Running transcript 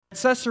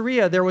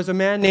Caesarea, there was a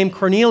man named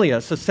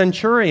Cornelius, a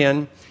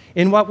centurion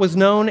in what was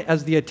known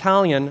as the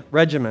Italian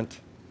regiment.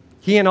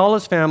 He and all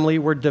his family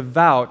were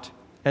devout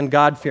and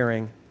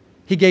God-fearing.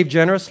 He gave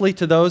generously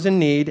to those in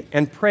need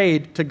and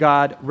prayed to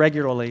God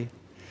regularly.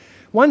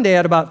 One day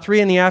at about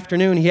 3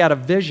 p.m, he had a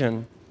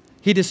vision.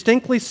 He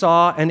distinctly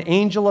saw an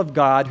angel of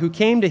God who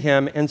came to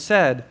him and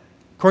said,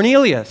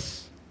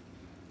 "Cornelius."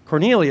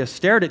 Cornelius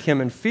stared at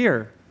him in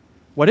fear.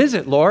 "What is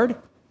it, Lord?"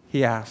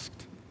 he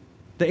asked.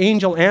 The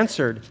angel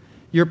answered,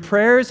 "Your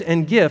prayers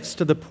and gifts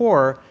to the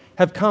poor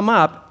have come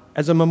up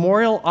as a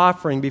memorial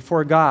offering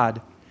before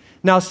God.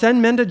 Now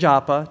send men to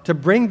Joppa to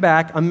bring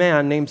back a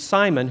man named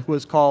Simon who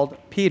is called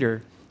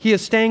Peter. He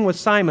is staying with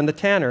Simon the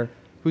tanner,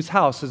 whose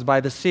house is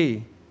by the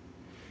sea."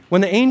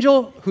 When the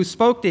angel who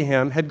spoke to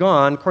him had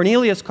gone,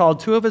 Cornelius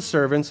called 2 of his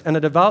servants and a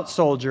devout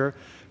soldier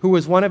who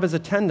was one of his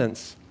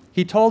attendants.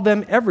 He told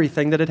them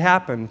everything that had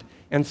happened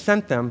and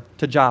sent them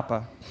to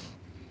Joppa.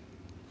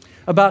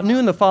 About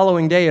noon the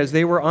following day, as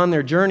they were on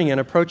their journey and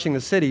approaching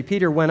the city,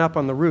 Peter went up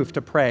on the roof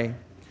to pray.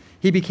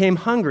 He became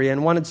hungry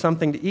and wanted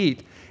something to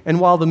eat, and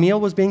while the meal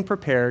was being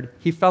prepared,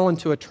 he fell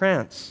into a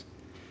trance.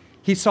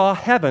 He saw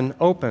heaven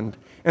opened,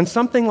 and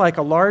something like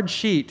a large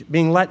sheet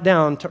being let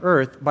down to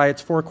earth by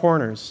its 4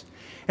 corners.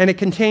 And it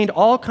contained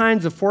all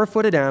kinds of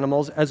 4-footed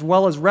animals, as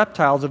well as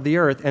reptiles of the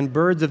earth and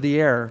birds of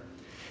the air.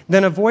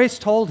 Then a voice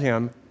told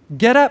him,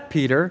 "Get up,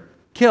 Peter,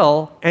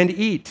 kill and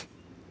eat."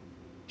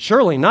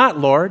 "Surely not,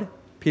 Lord,"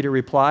 Peter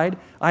replied.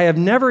 "I have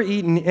never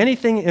eaten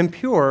anything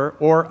impure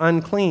or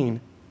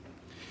unclean."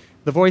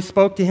 The voice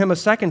spoke to him a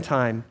second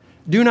time,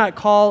 "Do not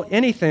call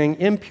anything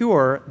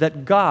impure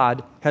that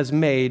God has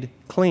made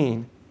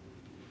clean."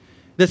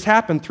 This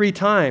happened 3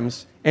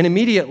 times, and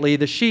immediately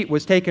the sheet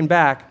was taken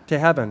back to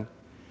heaven.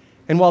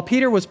 And while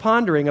Peter was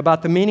pondering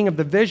about the meaning of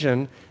the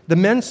vision, the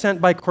men sent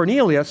by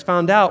Cornelius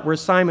found out where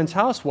Simon's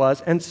house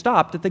was and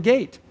stopped at the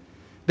gate.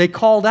 They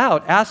called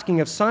out, asking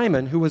if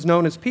Simon, who was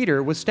known as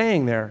Peter, was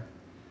staying there.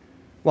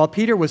 While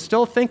Peter was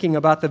still thinking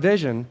about the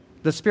vision,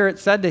 the Spirit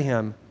said to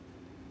him,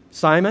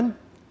 "Simon,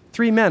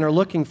 3 men are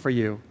looking for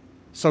you.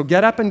 So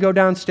get up and go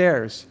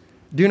downstairs.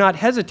 Do not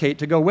hesitate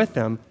to go with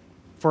them,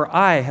 for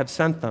I have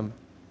sent them."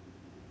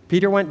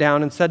 Peter went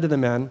down and said to the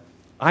men,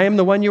 "I am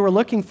the one you were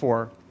looking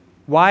for.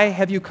 Why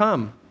have you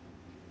come?"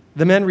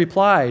 The men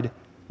replied,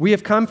 "We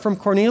have come from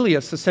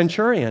Cornelius, the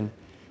centurion.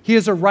 He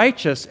is a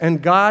righteous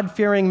and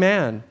God-fearing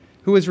man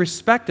who is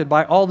respected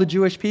by all the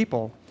Jewish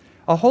people.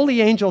 A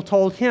holy angel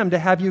told him to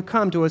have you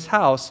come to his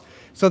house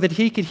so that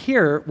he could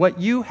hear what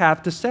you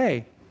have to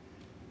say."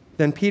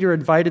 Then Peter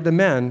invited the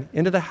men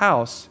into the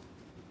house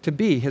to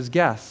be his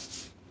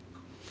guests.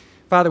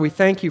 Father, we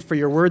thank you for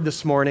your word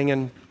this morning,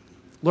 and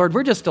Lord,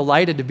 we're just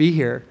delighted to be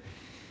here.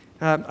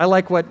 I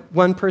like what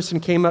one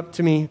person came up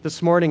to me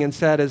this morning and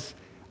said is,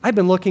 "I've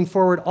been looking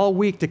forward all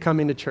week to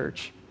coming to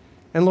church."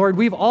 And Lord,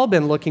 we've all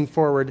been looking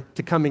forward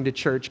to coming to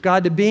church.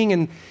 God, to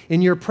being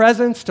in your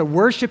presence, to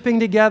worshiping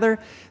together.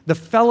 The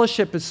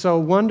fellowship is so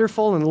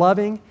wonderful and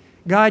loving.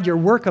 God, your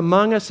work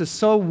among us is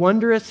so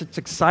wondrous. It's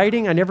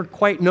exciting. I never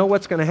quite know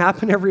what's going to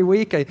happen every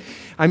week.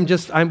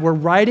 We're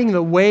riding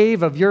the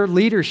wave of your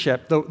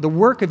leadership, the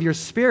work of your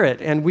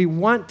Spirit, and we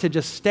want to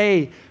just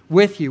stay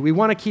with you. We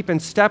want to keep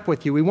in step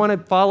with you. We want to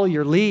follow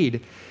your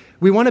lead.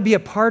 We want to be a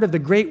part of the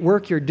great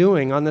work you're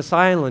doing on this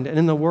island and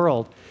in the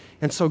world.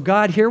 And so,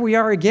 God, here we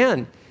are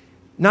again,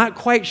 not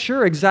quite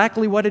sure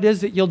exactly what it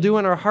is that you'll do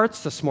in our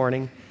hearts this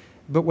morning,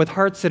 but with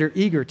hearts that are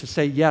eager to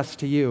say yes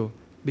to you,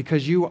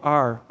 because you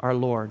are our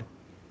Lord.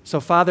 So,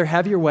 Father,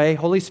 have your way.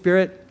 Holy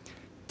Spirit,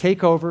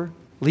 take over,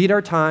 lead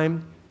our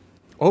time,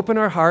 open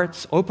our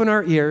hearts, open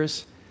our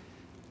ears,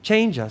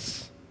 change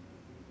us,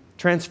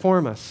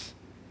 transform us,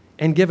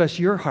 and give us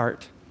your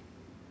heart,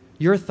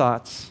 your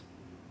thoughts,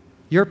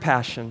 your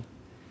passion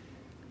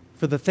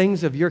for the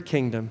things of your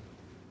kingdom.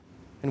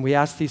 And we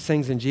ask these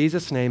things in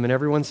Jesus' name, and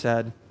everyone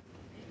said,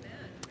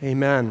 Amen.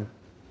 Amen.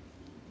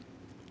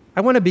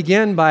 I want to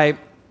begin by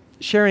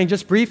sharing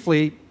just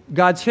briefly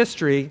God's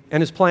history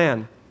and his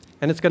plan.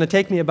 And it's going to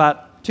take me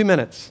about 2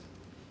 minutes.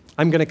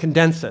 I'm going to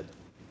condense it.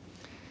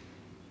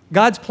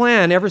 God's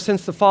plan ever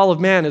since the fall of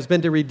man has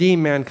been to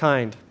redeem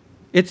mankind.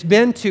 It's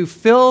been to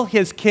fill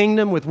his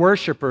kingdom with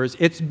worshipers.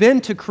 It's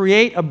been to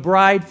create a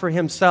bride for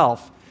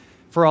himself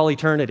for all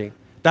eternity.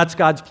 That's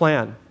God's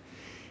plan.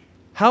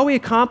 How he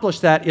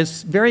accomplished that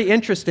is very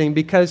interesting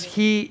because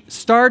he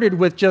started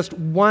with just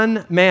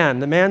one man.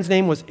 The man's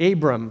name was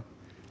Abram,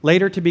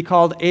 later to be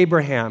called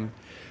Abraham.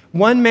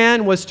 One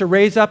man was to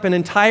raise up an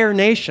entire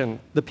nation,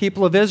 the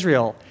people of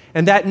Israel,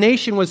 and that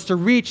nation was to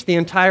reach the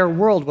entire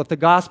world with the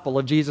gospel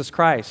of Jesus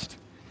Christ.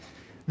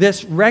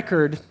 This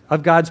record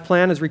of God's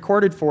plan is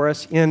recorded for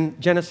us in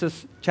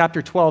Genesis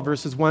chapter 12,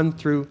 verses 1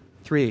 through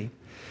 3.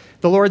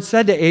 The Lord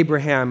said to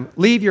Abraham,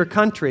 "Leave your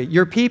country,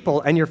 your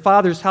people, and your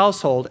father's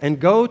household, and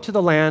go to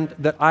the land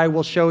that I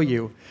will show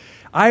you.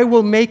 I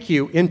will make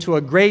you into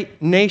a great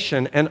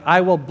nation, and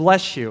I will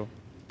bless you."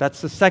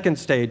 That's the second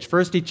stage.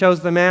 First, he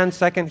chose the man.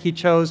 Second, he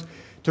chose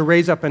to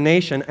raise up a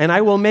nation, and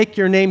I will make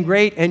your name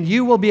great, and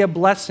you will be a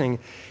blessing.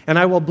 And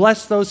I will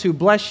bless those who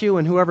bless you,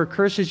 and whoever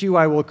curses you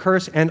I will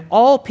curse, and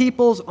all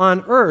peoples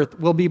on earth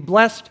will be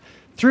blessed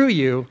through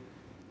you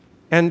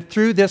and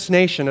through this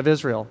nation of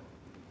Israel.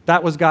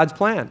 That was God's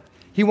plan.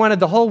 He wanted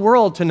the whole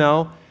world to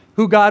know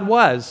who God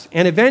was,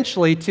 and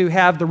eventually to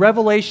have the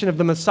revelation of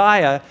the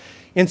Messiah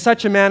in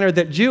such a manner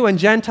that Jew and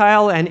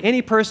Gentile and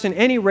any person,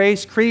 any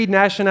race, creed,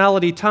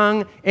 nationality,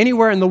 tongue,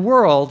 anywhere in the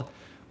world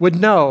would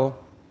know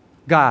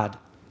God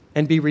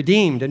and be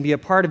redeemed and be a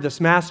part of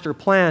this master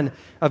plan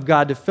of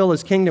God to fill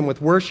his kingdom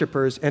with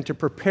worshipers and to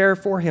prepare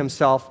for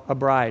himself a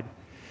bride.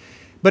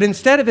 But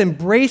instead of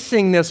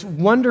embracing this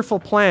wonderful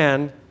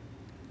plan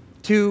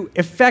to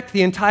affect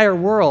the entire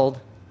world,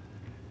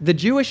 the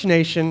Jewish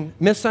nation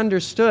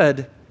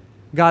misunderstood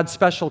God's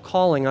special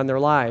calling on their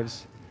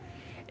lives.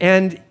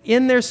 And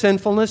in their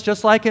sinfulness,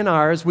 just like in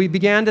ours, we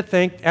began to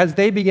think, as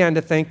they began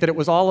to think, that it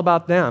was all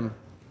about them.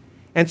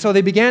 And so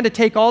they began to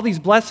take all these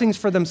blessings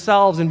for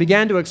themselves and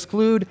began to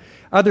exclude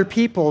other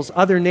peoples,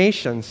 other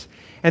nations.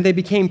 And they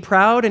became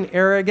proud and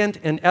arrogant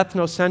and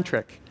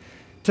ethnocentric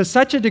to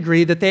such a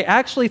degree that they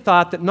actually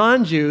thought that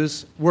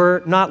non-Jews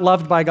were not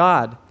loved by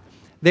God.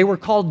 They were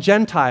called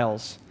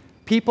Gentiles,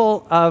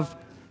 people of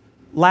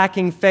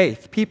lacking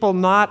faith, people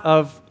not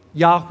of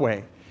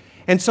Yahweh.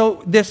 And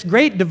so this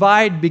great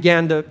divide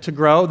began to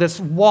grow, this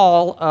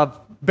wall of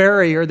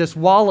barrier, this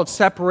wall of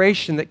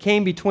separation that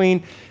came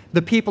between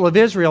the people of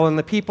Israel and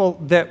the people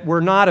that were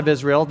not of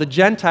Israel, the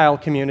Gentile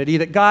community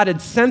that God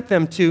had sent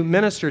them to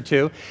minister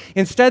to.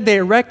 Instead, they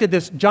erected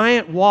this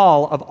giant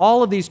wall of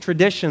all of these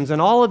traditions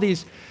and all of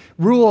these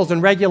rules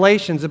and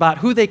regulations about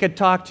who they could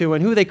talk to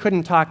and who they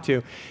couldn't talk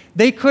to.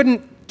 They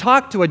couldn't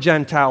talk to a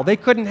Gentile. They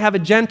couldn't have a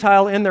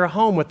Gentile in their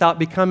home without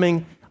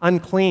becoming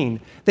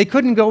unclean. They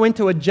couldn't go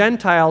into a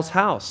Gentile's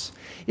house.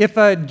 If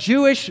a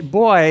Jewish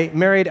boy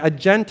married a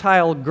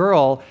Gentile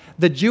girl,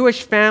 the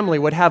Jewish family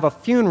would have a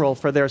funeral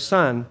for their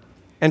son,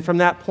 and from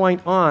that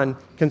point on,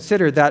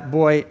 consider that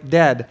boy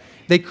dead.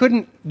 They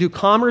couldn't do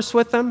commerce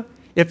with them.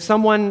 If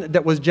someone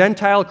that was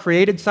Gentile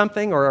created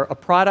something or a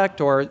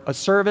product or a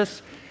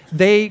service,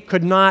 they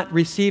could not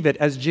receive it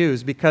as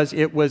Jews because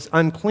it was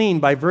unclean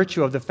by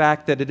virtue of the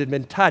fact that it had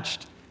been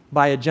touched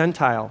by a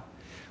Gentile.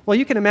 Well,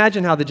 you can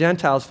imagine how the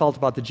Gentiles felt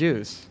about the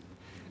Jews.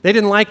 They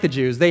didn't like the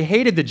Jews. They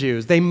hated the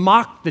Jews. They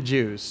mocked the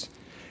Jews.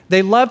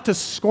 They loved to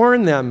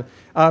scorn them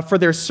for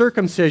their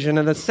circumcision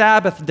and the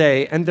Sabbath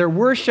day and their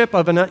worship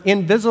of an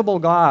invisible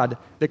God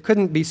that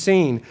couldn't be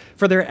seen,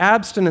 for their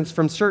abstinence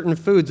from certain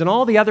foods and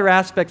all the other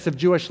aspects of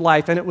Jewish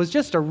life. And it was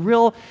just a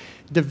real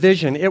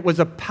division. It was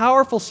a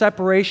powerful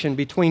separation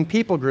between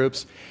people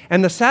groups.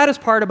 And the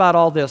saddest part about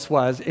all this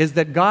is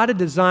that God had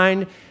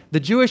designed the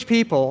Jewish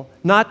people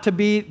not to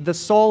be the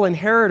sole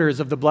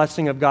inheritors of the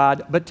blessing of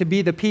God, but to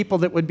be the people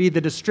that would be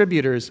the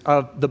distributors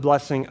of the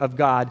blessing of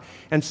God.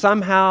 And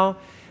somehow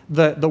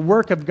the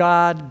work of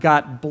God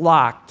got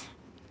blocked.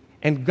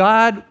 And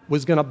God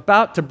was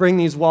about to bring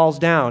these walls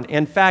down.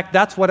 In fact,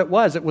 that's what it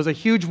was. It was a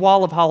huge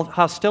wall of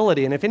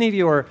hostility. And if any of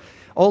you are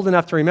old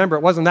enough to remember,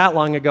 it wasn't that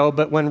long ago,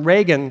 but when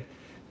Reagan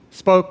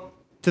spoke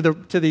to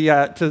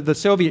the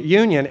Soviet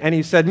Union and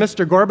he said,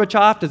 "Mr.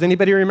 Gorbachev," does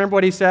anybody remember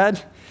what he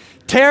said?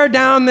 "Tear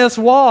down this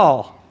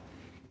wall."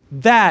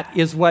 That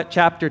is what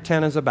chapter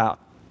 10 is about.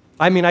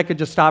 I mean, I could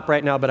just stop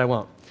right now, but I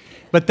won't.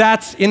 But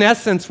that's, in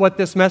essence, what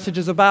this message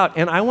is about.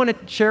 And I want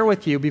to share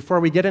with you,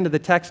 before we get into the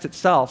text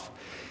itself,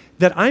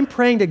 that I'm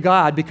praying to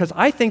God because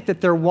I think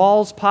that there are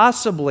walls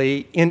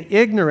possibly in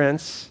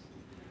ignorance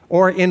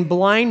or in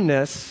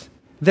blindness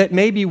that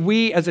maybe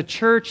we as a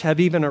church have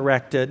even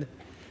erected,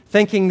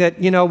 thinking that,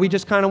 we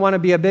just kind of want to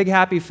be a big,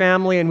 happy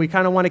family and we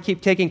kind of want to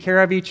keep taking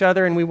care of each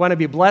other and we want to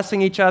be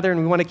blessing each other and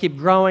we want to keep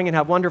growing and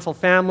have wonderful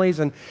families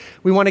and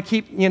we want to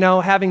keep,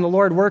 having the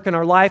Lord work in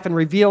our life and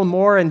reveal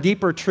more and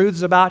deeper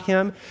truths about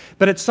Him.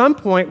 But at some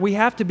point, we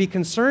have to be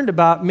concerned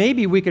about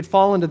maybe we could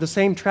fall into the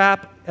same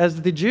trap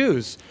as the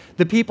Jews,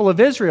 the people of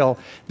Israel,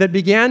 that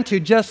began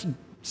to just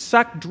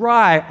suck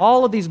dry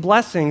all of these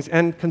blessings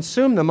and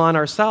consume them on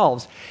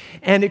ourselves.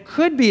 And it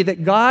could be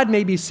that God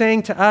may be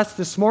saying to us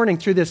this morning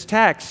through this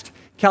text,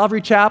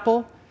 Calvary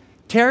Chapel,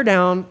 tear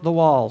down the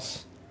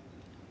walls.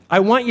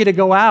 I want you to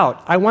go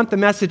out. I want the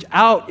message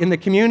out in the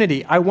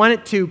community. I want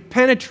it to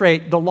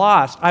penetrate the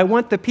lost. I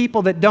want the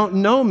people that don't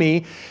know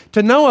me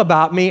to know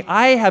about me.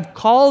 I have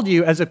called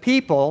you as a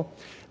people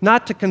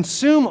not to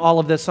consume all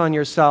of this on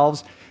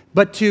yourselves,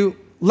 but to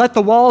let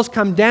the walls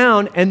come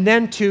down and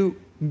then to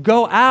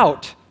go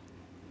out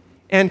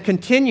and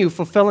continue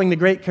fulfilling the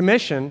Great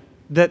Commission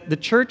that the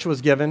church was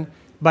given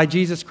by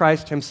Jesus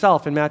Christ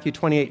Himself in Matthew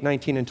 28,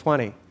 19, and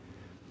 20.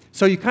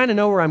 So you kind of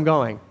know where I'm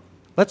going.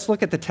 Let's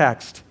look at the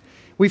text.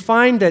 We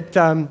find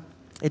that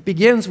it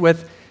begins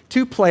with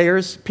two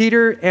players,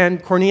 Peter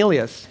and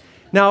Cornelius.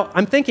 Now,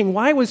 I'm thinking,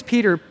 why was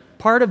Peter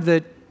part of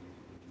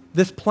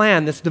this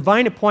plan, this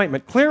divine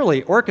appointment,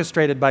 clearly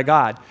orchestrated by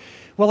God?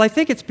 Well, I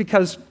think it's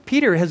because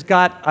Peter has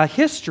got a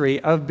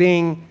history of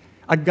being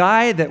a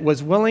guy that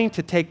was willing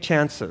to take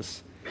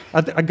chances,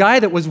 a guy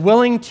that was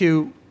willing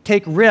to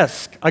take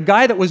risk, a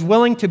guy that was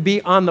willing to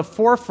be on the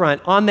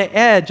forefront, on the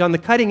edge, on the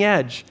cutting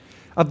edge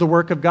of the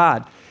work of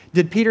God.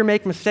 Did Peter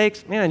make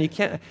mistakes? Man, you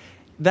can't.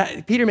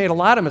 Peter made a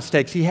lot of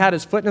mistakes. He had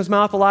his foot in his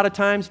mouth a lot of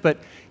times, but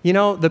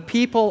the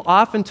people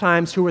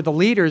oftentimes who are the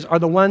leaders are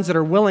the ones that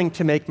are willing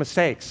to make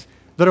mistakes,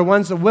 that are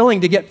ones that are willing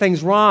to get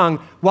things wrong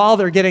while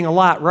they're getting a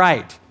lot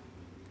right.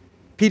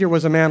 Peter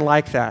was a man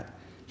like that.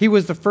 He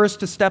was the first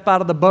to step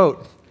out of the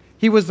boat.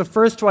 He was the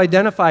first to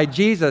identify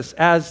Jesus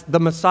as the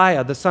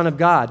Messiah, the Son of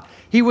God.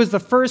 He was the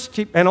first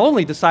and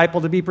only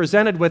disciple to be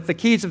presented with the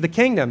keys of the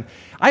kingdom.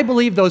 I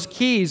believe those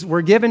keys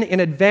were given in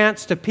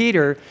advance to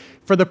Peter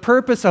for the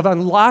purpose of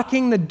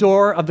unlocking the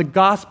door of the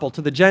gospel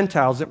to the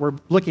Gentiles that we're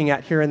looking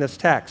at here in this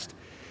text.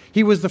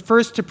 He was the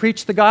first to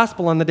preach the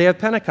gospel on the day of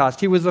Pentecost.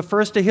 He was the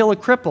first to heal a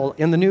cripple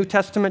in the New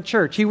Testament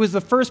church. He was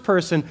the first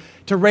person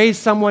to raise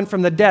someone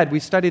from the dead. We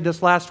studied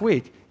this last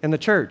week in the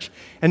church.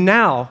 And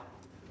now,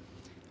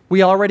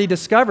 we already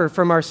discover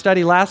from our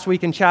study last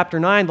week in chapter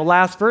 9, the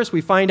last verse,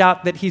 we find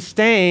out that he's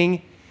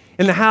staying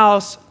in the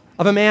house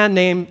of a man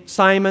named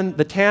Simon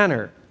the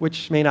tanner,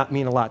 which may not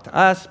mean a lot to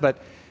us, but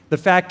the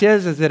fact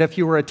is that if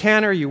you were a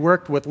tanner, you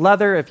worked with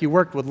leather. If you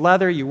worked with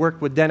leather, you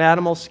worked with dead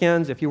animal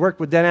skins. If you worked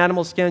with dead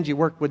animal skins, you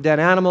worked with dead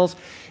animals.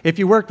 If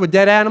you worked with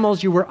dead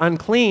animals, you were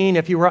unclean.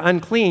 If you were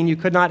unclean, you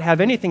could not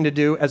have anything to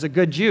do as a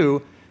good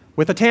Jew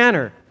with a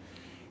tanner.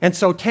 And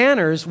so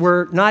tanners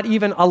were not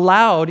even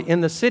allowed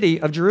in the city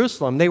of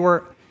Jerusalem. They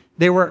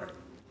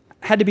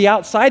had to be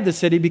outside the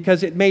city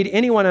because it made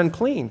anyone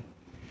unclean.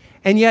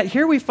 And yet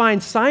here we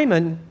find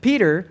Simon,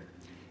 Peter,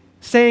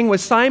 staying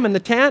with Simon the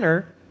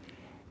tanner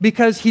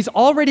because he's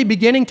already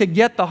beginning to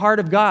get the heart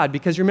of God.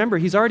 Because remember,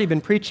 he's already been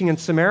preaching in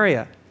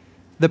Samaria.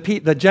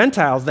 The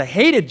Gentiles, the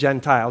hated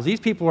Gentiles, these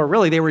people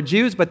they were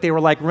Jews, but they were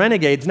like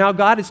renegades. Now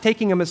God is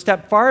taking them a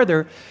step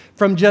farther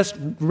from just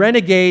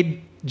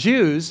renegade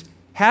Jews,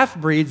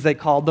 half-breeds, they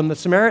called them, the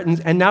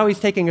Samaritans, and now he's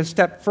taking a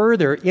step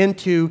further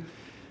into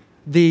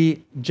the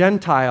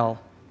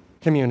Gentile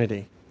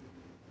community.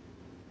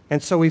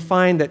 And so we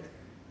find that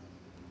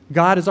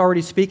God is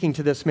already speaking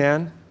to this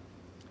man,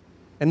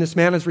 and this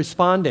man is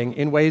responding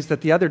in ways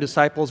that the other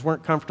disciples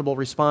weren't comfortable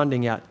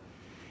responding yet.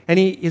 And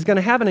he's going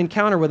to have an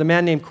encounter with a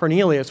man named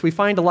Cornelius. We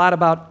find a lot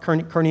about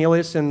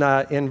Cornelius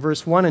in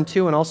verse 1 and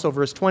 2 and also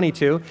verse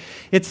 22.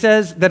 It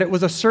says that it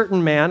was a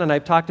certain man, and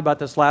I've talked about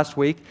this last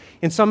week.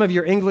 In some of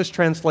your English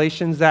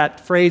translations, that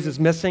phrase is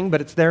missing,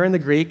 but it's there in the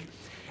Greek.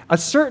 A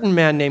certain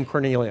man named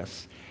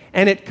Cornelius.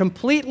 And it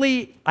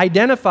completely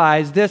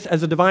identifies this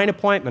as a divine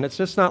appointment. It's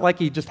just not like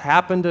he just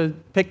happened to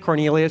pick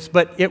Cornelius,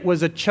 but it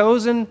was a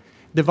chosen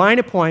divine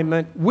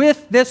appointment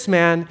with this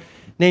man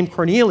named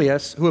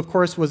Cornelius, who of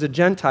course was a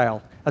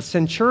Gentile, a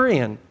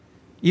centurion.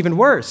 Even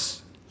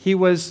worse, he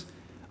was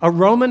a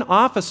Roman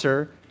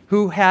officer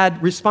who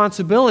had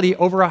responsibility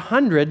over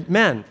 100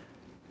 men.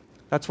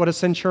 That's what a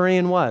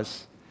centurion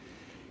was.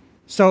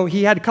 So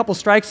he had a couple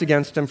strikes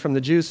against him from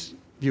the Jews'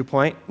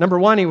 viewpoint. Number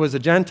one, he was a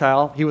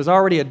Gentile. He was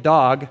already a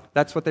dog.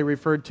 That's what they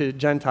referred to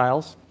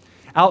Gentiles.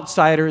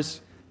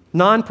 Outsiders,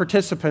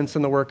 non-participants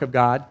in the work of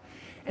God.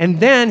 And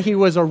then he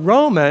was a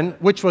Roman,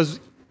 which was,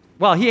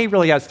 he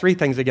really has three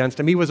things against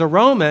him. He was a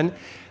Roman,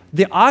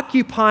 the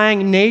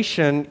occupying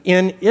nation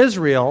in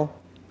Israel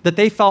that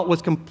they felt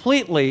was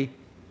completely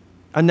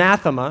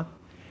anathema.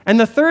 And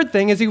the third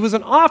thing is he was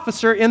an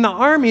officer in the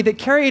army that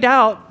carried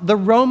out the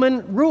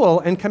Roman rule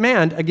and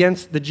command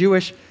against the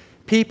Jewish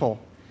people.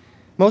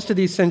 Most of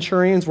these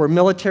centurions were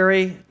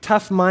military,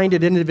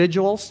 tough-minded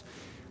individuals.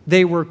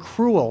 They were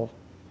cruel.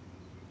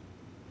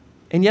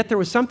 And yet there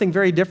was something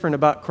very different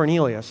about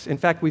Cornelius. In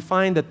fact, we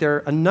find that there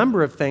are a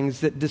number of things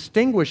that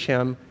distinguish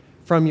him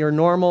from your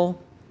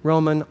normal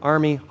Roman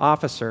army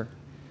officer.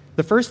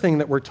 The first thing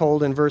that we're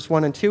told in verse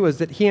 1 and 2 is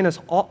that he and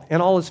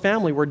all his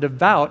family were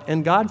devout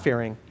and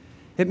God-fearing.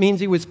 It means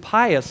he was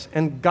pious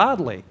and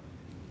godly.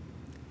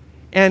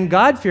 And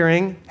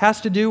God-fearing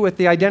has to do with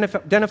the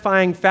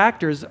identifying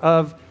factors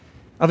of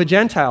a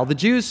Gentile. The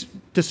Jews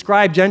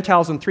described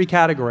Gentiles in three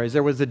categories.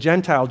 There was the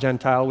Gentile,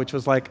 which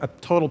was like a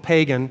total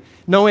pagan,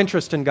 no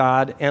interest in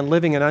God, and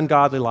living an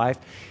ungodly life.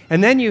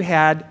 And then you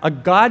had a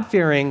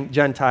God-fearing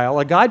Gentile.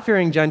 A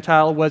God-fearing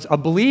Gentile was a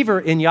believer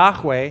in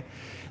Yahweh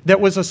that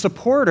was a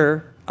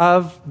supporter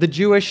of the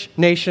Jewish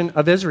nation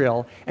of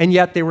Israel, and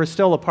yet they were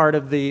still a part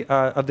of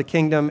the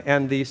kingdom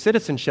and the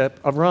citizenship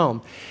of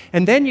Rome.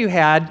 And then you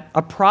had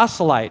a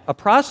proselyte. A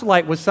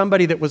proselyte was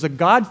somebody that was a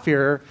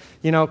God-fearer,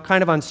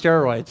 kind of on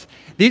steroids.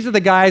 These are the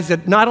guys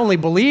that not only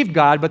believed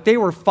God, but they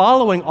were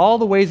following all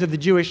the ways of the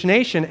Jewish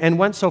nation and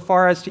went so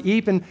far as to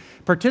even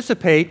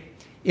participate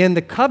in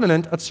the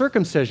covenant of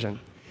circumcision.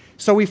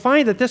 So we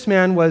find that this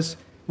man was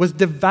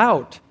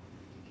devout,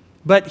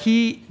 but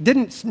he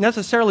didn't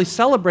necessarily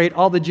celebrate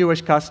all the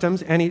Jewish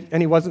customs, and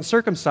he wasn't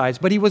circumcised.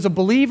 But he was a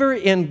believer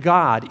in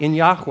God, in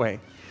Yahweh.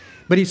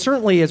 But he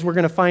certainly, as we're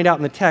going to find out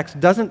in the text,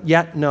 doesn't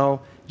yet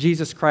know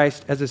Jesus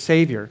Christ as a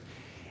Savior.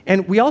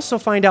 And we also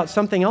find out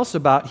something else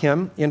about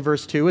him in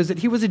verse 2, is that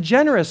he was a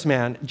generous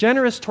man,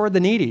 generous toward the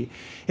needy.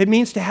 It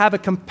means to have a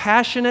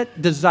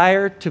compassionate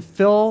desire to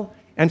fill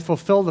and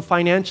fulfill the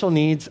financial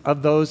needs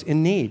of those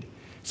in need.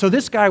 So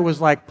this guy was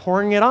like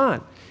pouring it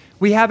on.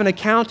 We have an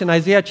account in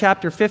Isaiah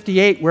chapter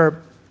 58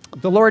 where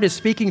the Lord is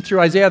speaking through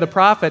Isaiah the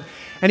prophet,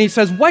 and he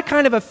says, what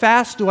kind of a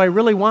fast do I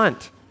really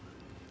want?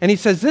 And he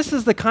says, this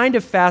is the kind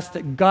of fast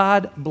that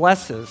God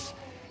blesses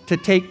to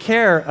take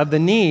care of the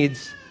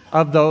needs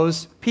of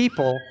those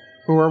people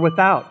who are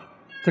without,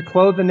 to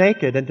clothe the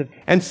naked.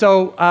 And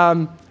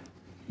so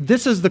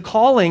this is the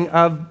calling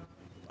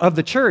of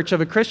the church,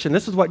 of a Christian.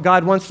 This is what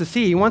God wants to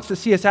see. He wants to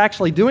see us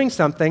actually doing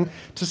something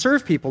to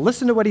serve people.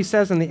 Listen to what he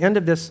says in the end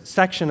of this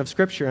section of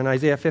Scripture in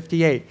Isaiah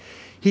 58.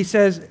 He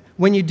says,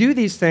 when you do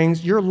these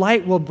things, your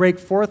light will break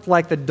forth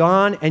like the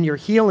dawn, and your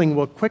healing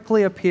will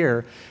quickly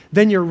appear.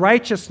 Then your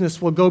righteousness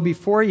will go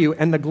before you,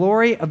 and the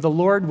glory of the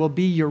Lord will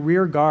be your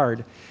rear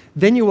guard.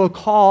 Then you will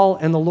call,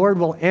 and the Lord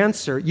will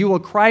answer. You will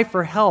cry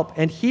for help,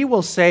 and he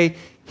will say,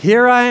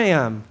 here I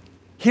am,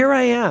 here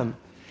I am.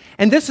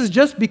 And this is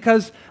just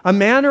because a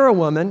man or a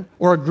woman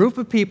or a group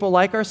of people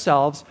like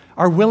ourselves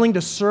are willing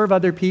to serve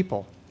other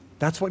people.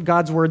 That's what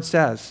God's word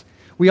says.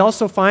 We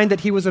also find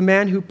that he was a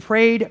man who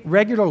prayed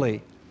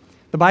regularly.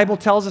 The Bible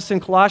tells us in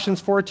Colossians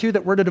 4:2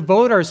 that we're to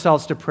devote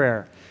ourselves to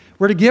prayer.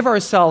 We're to give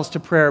ourselves to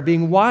prayer,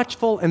 being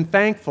watchful and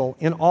thankful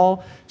in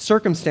all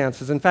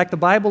circumstances. In fact, the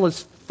Bible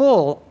is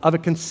full of a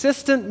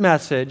consistent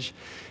message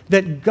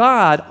that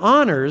God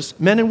honors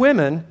men and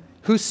women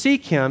who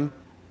seek him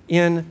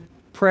in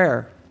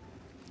prayer.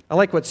 I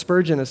like what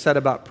Spurgeon has said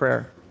about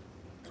prayer.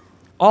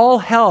 All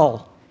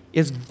hell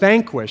is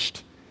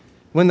vanquished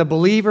when the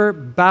believer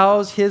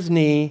bows his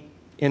knee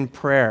in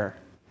prayer.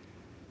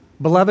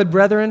 Beloved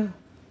brethren,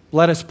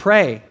 let us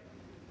pray.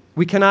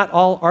 We cannot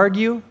all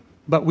argue,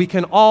 but we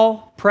can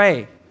all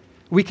pray.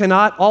 We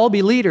cannot all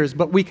be leaders,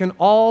 but we can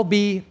all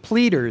be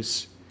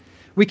pleaders.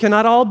 We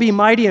cannot all be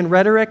mighty in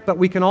rhetoric, but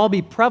we can all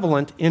be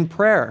prevalent in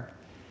prayer.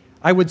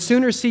 I would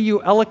sooner see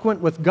you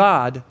eloquent with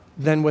God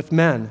than with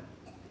men.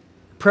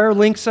 Prayer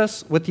links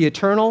us with the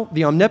eternal,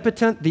 the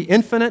omnipotent, the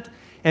infinite,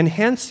 and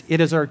hence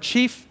it is our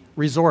chief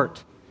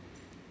resort.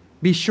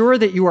 Be sure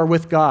that you are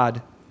with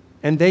God,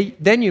 and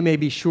then you may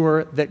be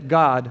sure that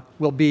God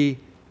will be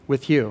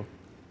with you.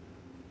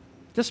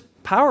 Just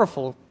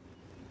powerful,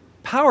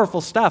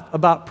 powerful stuff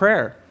about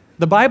prayer.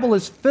 The Bible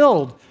is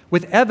filled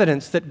with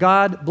evidence that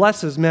God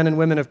blesses men and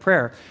women of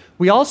prayer.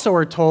 We also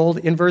are told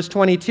in verse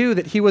 22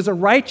 that he was a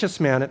righteous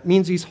man. It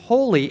means he's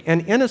holy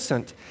and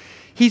innocent.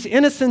 He's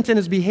innocent in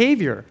his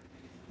behavior.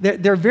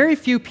 There are very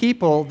few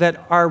people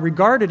that are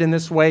regarded in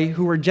this way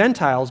who are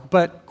Gentiles,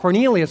 but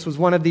Cornelius was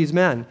one of these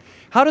men.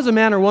 How does a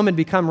man or woman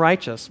become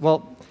righteous?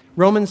 Well,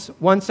 Romans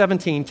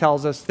 1:17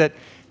 tells us that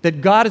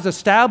God has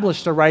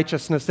established a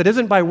righteousness that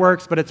isn't by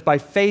works, but it's by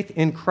faith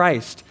in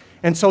Christ.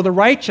 And so the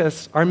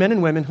righteous are men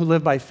and women who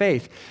live by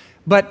faith.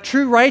 But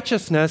true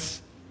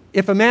righteousness,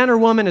 if a man or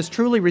woman has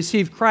truly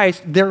received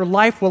Christ, their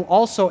life will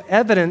also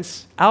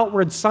evidence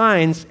outward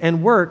signs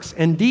and works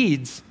and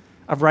deeds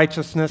of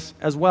righteousness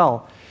as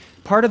well.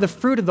 Part of the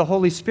fruit of the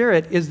Holy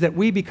Spirit is that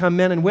we become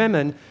men and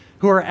women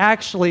who are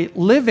actually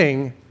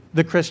living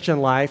the Christian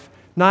life,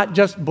 not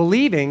just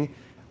believing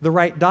the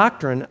right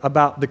doctrine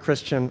about the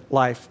Christian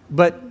life.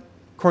 But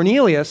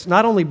Cornelius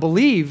not only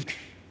believed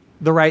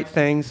the right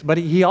things, but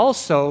he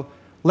also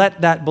let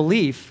that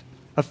belief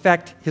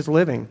affect his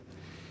living.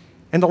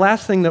 And the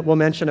last thing that we'll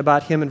mention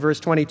about him in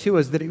verse 22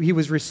 is that he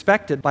was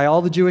respected by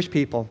all the Jewish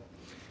people.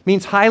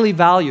 Means highly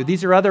valued.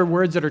 These are other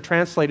words that are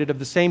translated of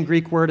the same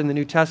Greek word in the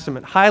New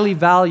Testament. Highly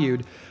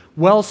valued,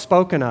 well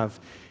spoken of.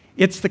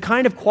 It's the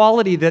kind of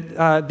quality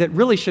that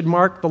really should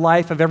mark the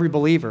life of every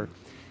believer.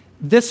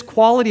 This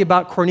quality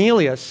about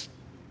Cornelius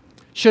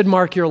should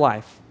mark your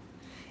life.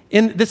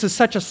 This is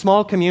such a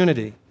small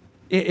community.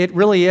 It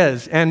really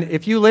is. And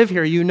if you live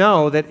here, you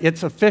know that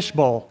it's a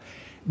fishbowl.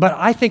 But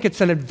I think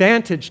it's an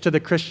advantage to the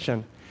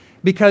Christian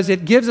because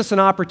it gives us an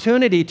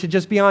opportunity to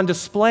just be on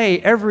display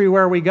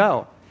everywhere we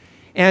go.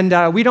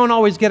 And we don't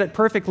always get it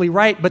perfectly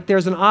right, but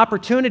there's an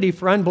opportunity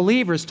for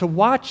unbelievers to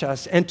watch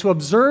us and to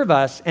observe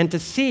us and to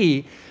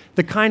see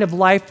the kind of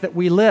life that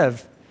we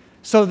live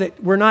so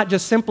that we're not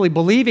just simply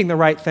believing the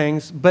right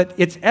things, but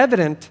it's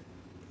evident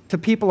to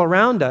people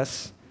around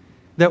us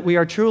that we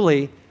are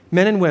truly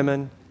men and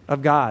women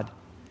of God.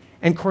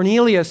 And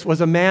Cornelius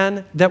was a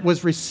man that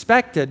was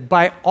respected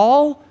by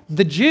all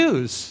the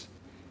Jews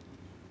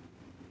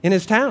in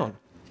his town.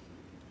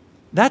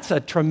 That's a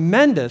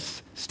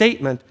tremendous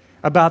statement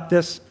about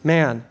this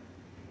man.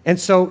 And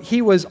so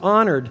he was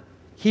honored.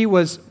 He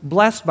was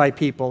blessed by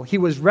people. He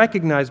was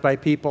recognized by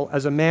people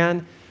as a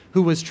man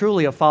who was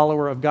truly a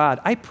follower of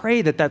God. I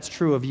pray that that's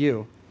true of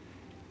you.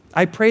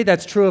 I pray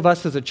that's true of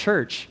us as a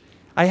church.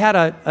 I had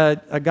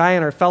a guy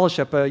in our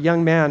fellowship, a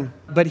young man,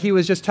 but he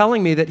was just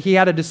telling me that he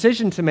had a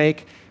decision to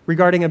make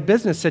regarding a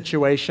business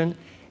situation,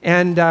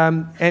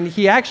 and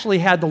he actually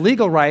had the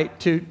legal right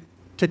to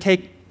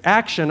take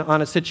action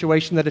on a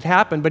situation that had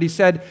happened, but he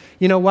said,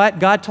 you know what,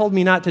 God told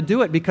me not to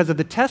do it because of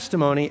the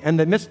testimony and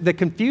the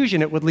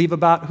confusion it would leave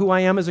about who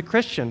I am as a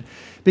Christian,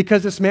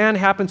 because this man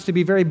happens to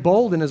be very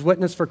bold in his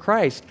witness for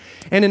Christ.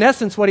 And in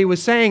essence, what he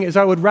was saying is,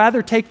 I would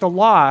rather take the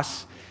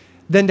loss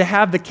than to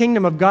have the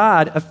kingdom of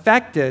God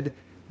affected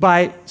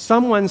by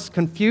someone's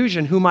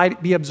confusion who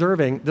might be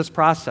observing this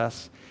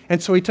process.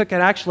 And so he took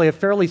actually a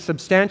fairly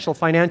substantial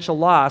financial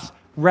loss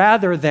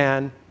rather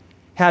than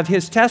have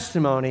his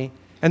testimony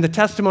and the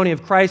testimony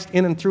of Christ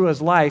in and through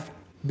his life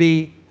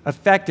be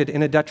affected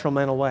in a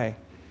detrimental way.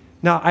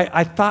 Now,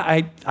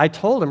 I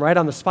told him right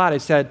on the spot, I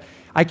said,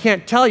 I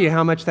can't tell you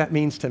how much that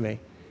means to me,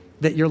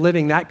 that you're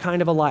living that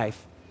kind of a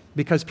life,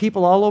 because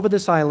people all over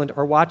this island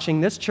are watching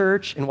this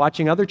church and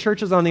watching other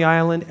churches on the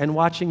island and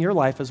watching your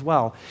life as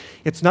well.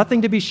 It's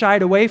nothing to be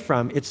shied away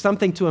from. It's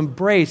something to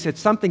embrace.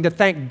 It's something to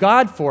thank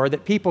God for,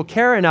 that people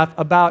care enough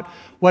about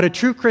what a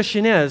true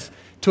Christian is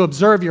to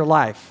observe your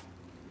life.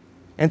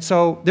 And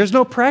so there's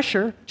no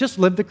pressure. Just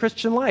live the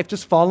Christian life.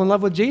 Just fall in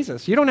love with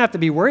Jesus. You don't have to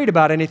be worried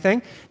about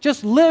anything.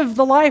 Just live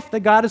the life that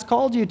God has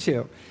called you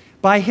to.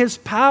 By his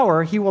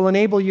power, he will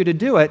enable you to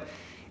do it.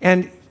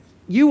 And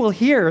you will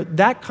hear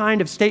that kind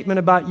of statement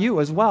about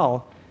you as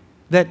well,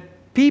 that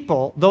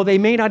people, though they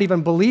may not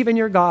even believe in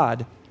your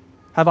God,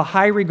 have a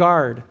high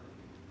regard,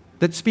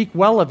 that speak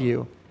well of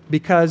you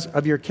because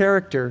of your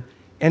character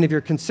and of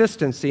your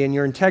consistency and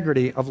your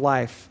integrity of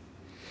life.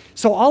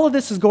 So all of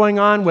this is going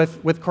on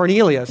with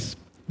Cornelius.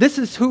 This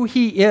is who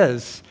he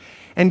is.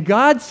 And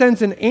God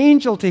sends an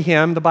angel to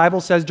him, the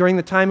Bible says, during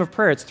the time of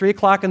prayer. It's 3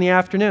 o'clock in the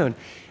afternoon.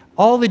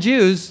 All the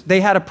Jews,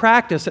 they had a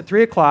practice at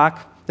 3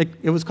 o'clock.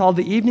 It was called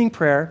the evening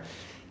prayer.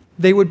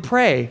 They would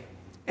pray.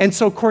 And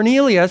so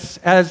Cornelius,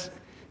 as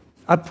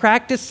a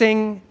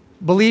practicing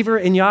believer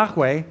in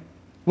Yahweh,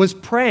 was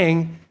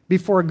praying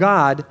before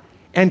God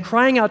and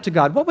crying out to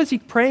God. What was he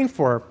praying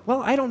for?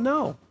 Well, I don't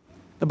know.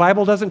 The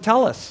Bible doesn't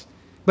tell us.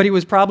 But he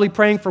was probably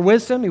praying for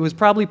wisdom. He was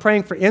probably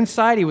praying for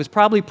insight. He was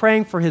probably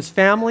praying for his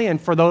family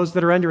and for those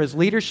that are under his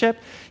leadership.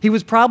 He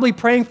was probably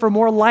praying for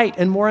more light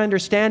and more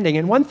understanding.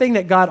 And one thing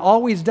that God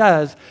always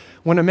does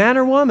when a man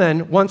or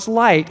woman wants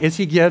light is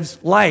he gives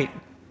light.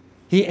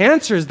 He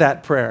answers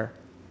that prayer.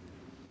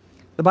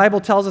 The Bible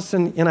tells us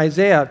in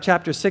Isaiah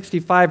chapter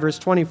 65, verse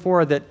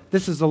 24, that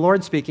this is the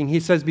Lord speaking.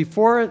 He says,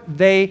 before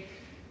they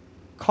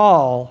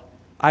call,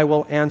 I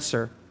will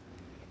answer.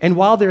 And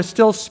while they're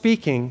still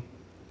speaking,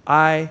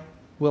 I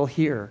will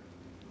hear.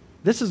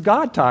 This is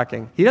God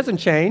talking. He doesn't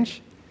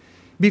change.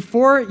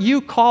 Before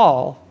you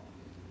call,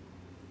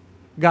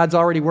 God's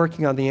already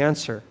working on the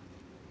answer.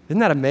 Isn't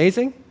that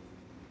amazing?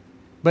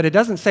 But it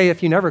doesn't say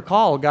if you never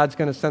call, God's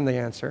going to send the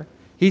answer.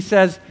 He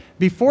says,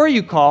 before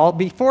you call,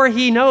 before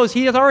he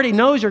already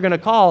knows you're going to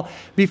call,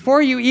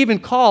 before you even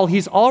call,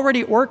 he's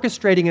already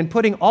orchestrating and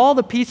putting all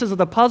the pieces of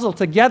the puzzle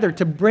together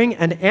to bring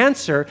an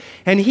answer,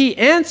 and he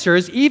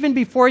answers even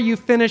before you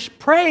finish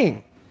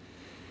praying.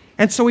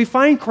 And so we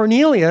find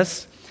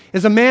Cornelius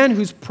is a man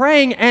who's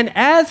praying, and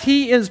as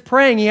he is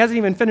praying, he hasn't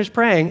even finished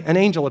praying, an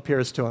angel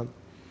appears to him.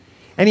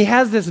 And he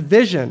has this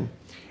vision,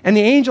 and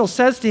the angel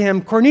says to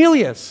him,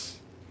 Cornelius.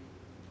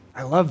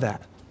 I love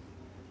that.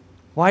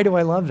 Why do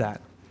I love that?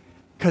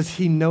 Because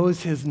he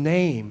knows his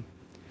name.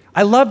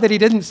 I love that he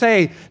didn't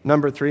say,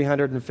 number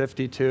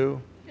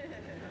 352,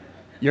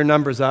 your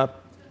number's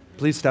up,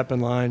 please step in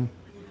line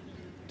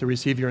to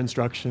receive your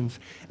instructions.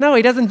 No,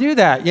 he doesn't do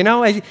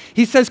that.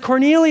 He says,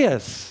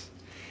 Cornelius.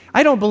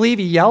 I don't believe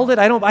he yelled it.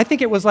 I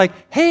think it was like,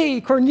 hey,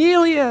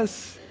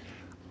 Cornelius,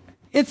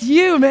 it's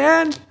you,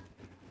 man.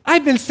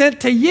 I've been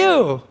sent to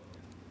you.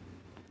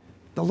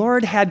 The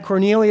Lord had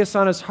Cornelius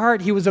on his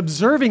heart. He was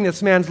observing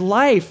this man's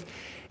life,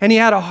 and he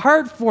had a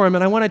heart for him.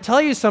 And I want to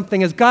tell you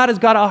something, is God has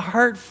got a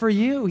heart for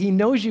you. He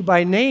knows you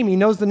by name. He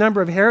knows the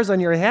number of hairs on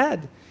your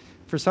head.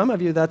 For some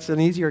of you, that's an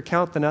easier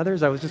count than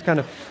others. I was just kind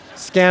of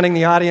scanning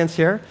the audience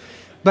here.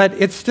 But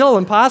it's still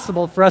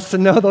impossible for us to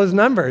know those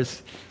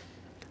numbers.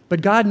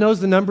 But God knows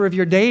the number of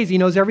your days. He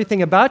knows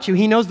everything about you.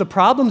 He knows the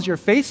problems you're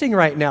facing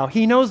right now.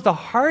 He knows the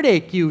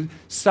heartache you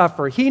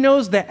suffer. He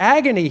knows the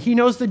agony. He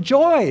knows the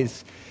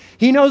joys.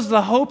 He knows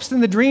the hopes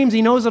and the dreams.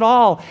 He knows it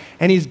all.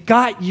 And he's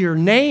got your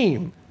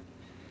name.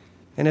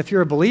 And if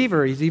you're a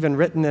believer, he's even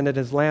written it in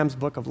his Lamb's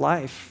book of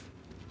life.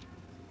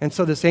 And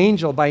so this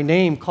angel by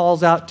name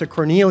calls out to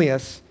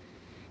Cornelius.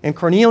 And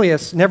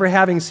Cornelius, never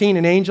having seen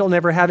an angel,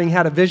 never having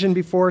had a vision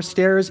before,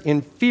 stares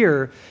in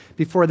fear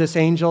before this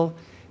angel.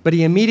 But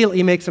he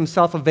immediately makes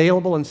himself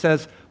available and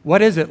says,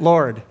 what is it,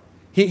 Lord?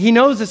 He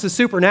knows this is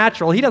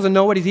supernatural. He doesn't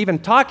know what he's even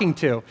talking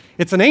to.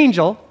 It's an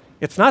angel.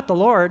 It's not the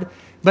Lord.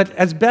 But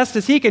as best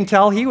as he can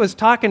tell, he was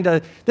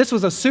this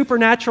was a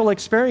supernatural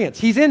experience.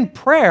 He's in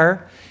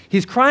prayer.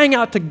 He's crying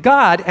out to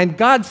God, and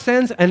God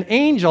sends an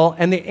angel,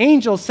 and the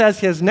angel says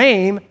his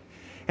name,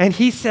 and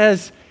he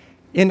says,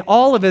 in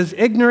all of his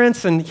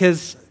ignorance and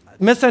his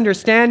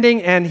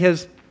misunderstanding and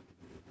his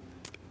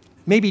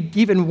maybe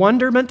even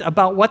wonderment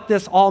about what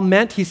this all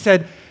meant, he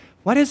said,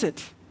 what is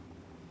it?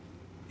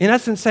 In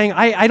essence saying,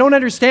 I don't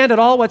understand at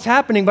all what's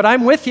happening, but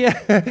I'm with you.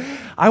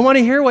 I want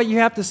to hear what you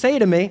have to say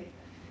to me.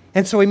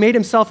 And so he made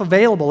himself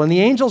available, and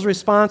the angel's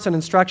response and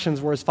instructions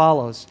were as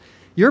follows.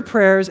 Your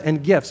prayers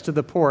and gifts to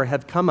the poor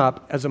have come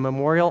up as a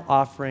memorial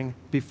offering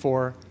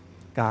before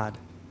God.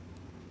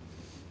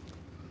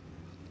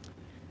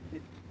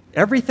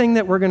 Everything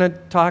that we're going to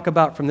talk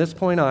about from this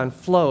point on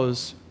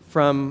flows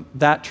from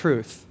that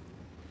truth.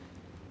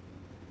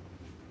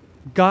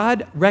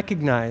 God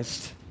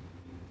recognized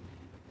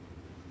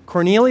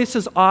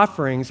Cornelius'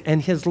 offerings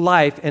and his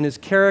life and his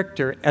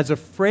character as a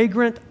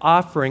fragrant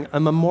offering, a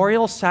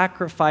memorial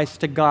sacrifice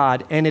to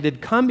God, and it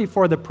had come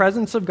before the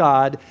presence of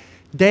God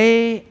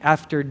day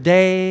after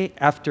day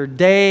after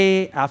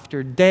day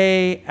after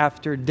day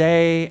after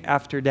day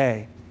after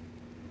day.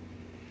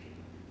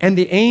 And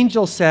the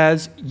angel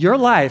says, your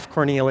life,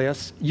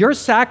 Cornelius, your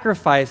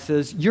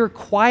sacrifices, your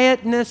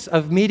quietness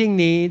of meeting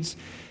needs,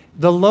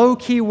 the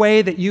low-key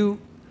way that you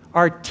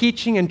are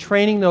teaching and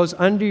training those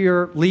under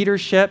your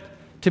leadership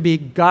to be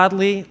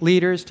godly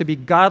leaders, to be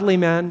godly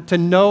men, to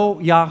know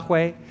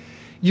Yahweh,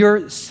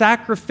 your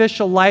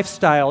sacrificial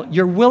lifestyle,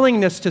 your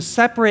willingness to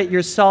separate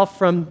yourself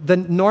from the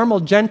normal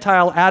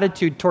Gentile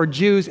attitude toward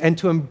Jews and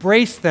to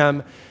embrace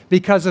them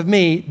because of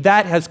me,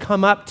 that has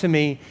come up to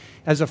me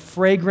as a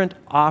fragrant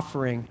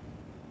offering.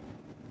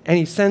 And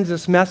he sends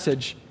this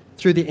message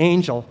through the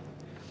angel.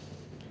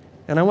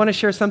 And I want to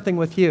share something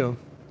with you,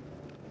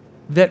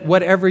 that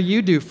whatever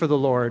you do for the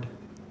Lord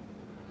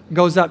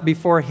goes up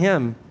before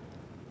him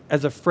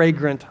as a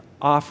fragrant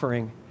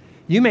offering.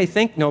 You may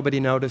think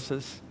nobody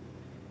notices,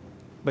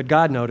 but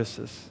God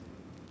notices.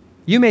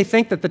 You may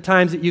think that the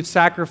times that you've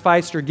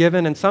sacrificed or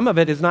given, and some of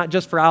it is not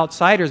just for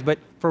outsiders, but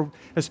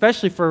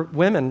especially for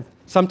women,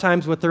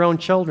 sometimes with their own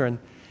children,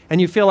 and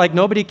you feel like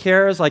nobody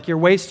cares, like you're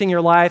wasting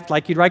your life,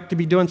 like you'd like to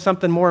be doing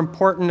something more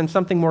important and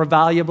something more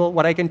valuable.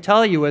 What I can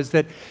tell you is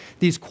that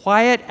these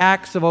quiet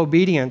acts of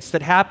obedience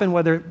that happen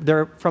whether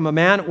they're from a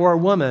man or a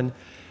woman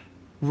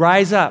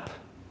rise up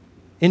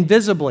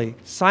invisibly,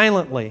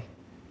 silently,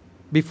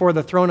 before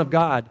the throne of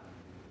God,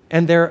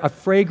 and they're a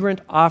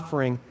fragrant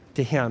offering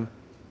to him.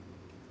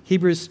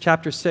 Hebrews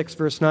chapter 6,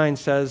 verse 9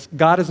 says,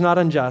 God is not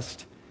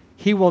unjust.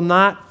 He will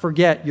not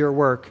forget your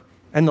work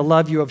and the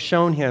love you have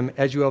shown him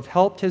as you have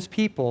helped his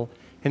people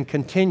and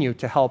continue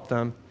to help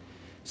them.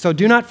 So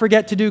do not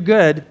forget to do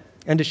good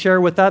and to share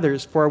with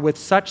others, for with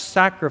such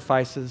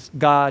sacrifices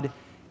God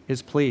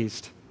is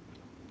pleased.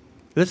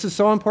 This is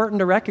so important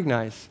to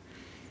recognize.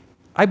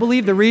 I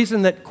believe the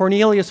reason that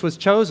Cornelius was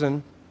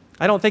chosen,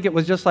 I don't think it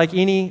was just like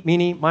eeny,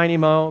 meeny, miny,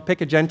 mo,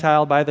 pick a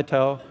Gentile by the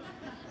toe.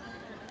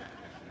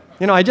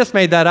 I just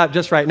made that up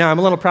just right now. I'm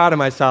a little proud of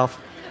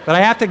myself. But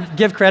I have to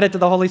give credit to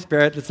the Holy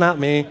Spirit. It's not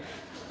me.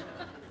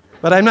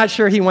 But I'm not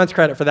sure he wants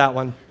credit for that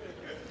one.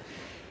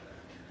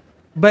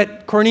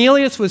 But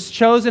Cornelius was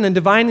chosen and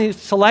divinely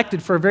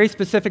selected for a very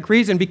specific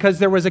reason, because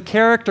there was a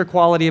character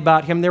quality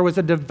about him. There was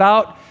a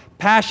devout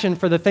passion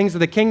for the things of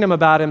the kingdom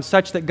about him,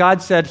 such that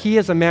God said, he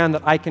is a man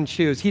that I can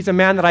choose. He's a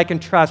man that I can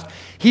trust.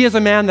 He is a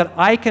man that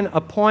I can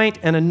appoint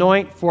and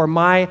anoint for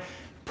my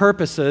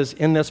purposes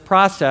in this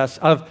process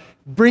of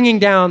bringing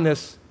down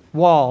this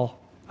wall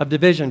of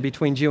division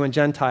between Jew and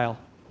Gentile.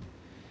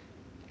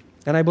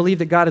 And I believe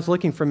that God is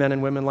looking for men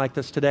and women like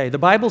this today. The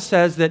Bible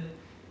says that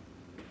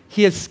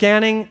he is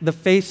scanning the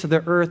face of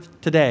the earth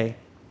today,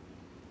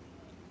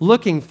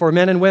 looking for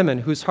men and women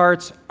whose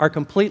hearts are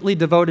completely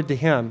devoted to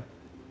him,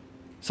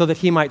 so that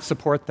he might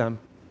support them,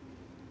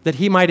 that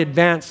he might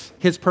advance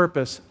his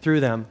purpose through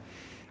them.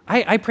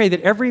 I pray that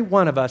every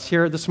one of us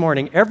here this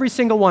morning, every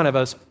single one of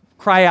us,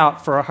 cry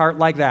out for a heart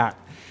like that.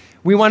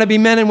 We want to be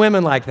men and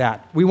women like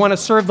that. We want to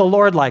serve the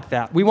Lord like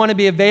that. We want to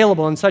be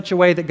available in such a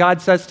way that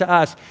God says to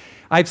us,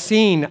 I've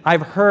seen,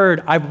 I've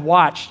heard, I've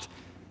watched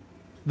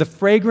the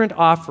fragrant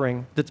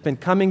offering that's been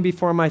coming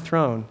before my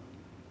throne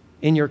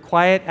in your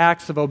quiet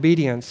acts of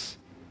obedience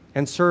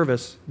and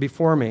service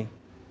before me.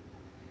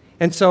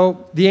 And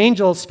so the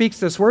angel speaks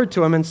this word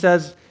to him and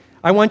says,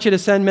 I want you to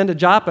send men to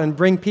Joppa and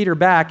bring Peter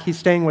back. He's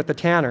staying with the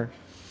tanner.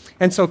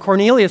 And so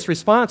Cornelius'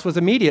 response was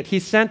immediate. He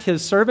sent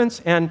his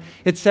servants, and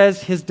it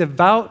says his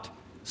devout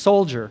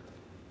soldier.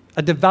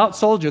 A devout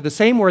soldier, the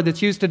same word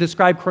that's used to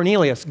describe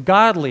Cornelius,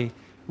 godly,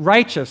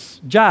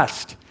 righteous,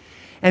 just.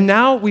 And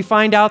now we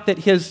find out that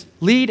his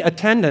lead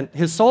attendant,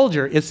 his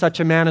soldier, is such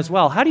a man as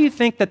well. How do you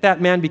think that that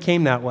man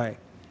became that way?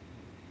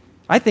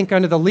 I think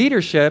under the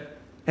leadership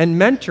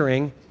and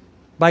mentoring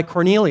by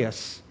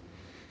Cornelius.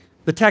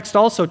 The text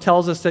also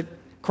tells us that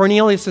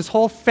Cornelius'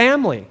 whole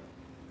family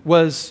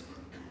was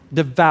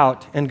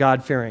devout and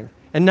God-fearing.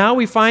 And now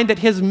we find that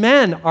his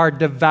men are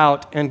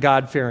devout and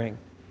God-fearing.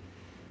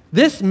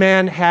 This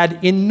man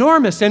had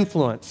enormous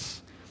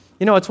influence.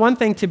 It's one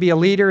thing to be a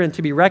leader and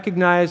to be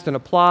recognized and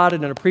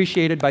applauded and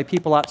appreciated by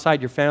people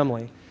outside your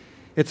family.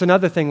 It's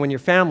another thing when your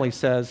family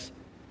says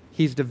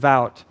he's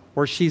devout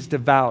or she's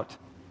devout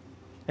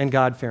and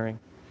God-fearing.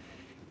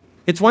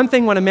 It's one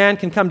thing when a man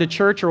can come to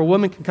church or a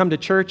woman can come to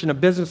church and a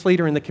business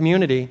leader in the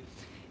community,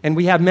 and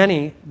we have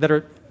many that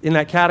are in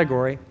that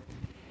category,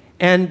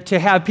 and to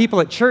have people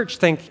at church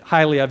think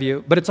highly of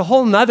you. But it's a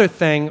whole nother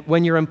thing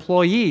when your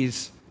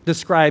employees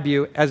describe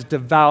you as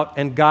devout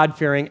and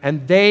God-fearing,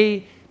 and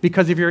they,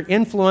 because of your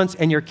influence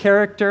and your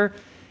character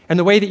and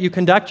the way that you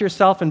conduct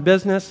yourself in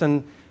business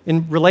and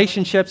in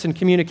relationships and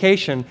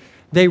communication,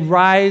 they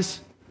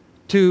rise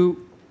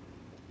to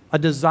a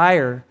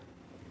desire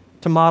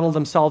to model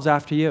themselves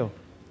after you.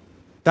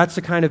 That's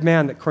the kind of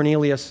man that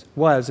Cornelius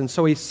was. And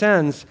so he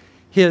sends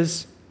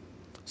his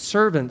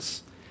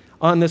servants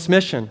on this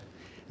mission.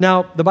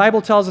 Now, the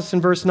Bible tells us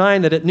in verse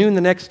 9 that at noon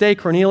the next day,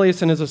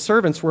 Cornelius and his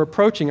servants were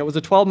approaching. It was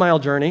a 12-mile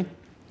journey.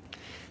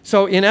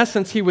 So in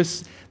essence,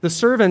 this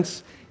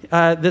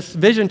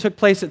vision took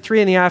place at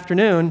 3 in the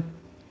afternoon,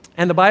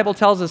 and the Bible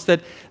tells us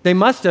that they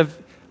must have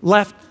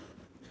left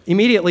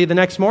immediately the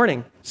next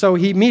morning. So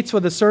he meets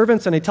with the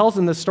servants and he tells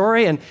them the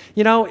story, and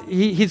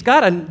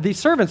these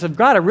servants have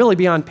got to really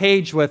be on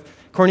page with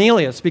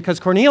Cornelius, because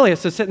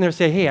Cornelius is sitting there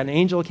saying, hey, an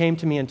angel came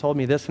to me and told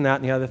me this and that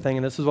and the other thing,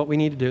 and this is what we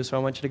need to do, so I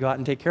want you to go out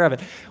and take care of it.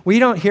 We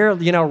don't hear,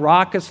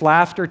 raucous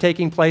laughter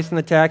taking place in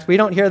the text. We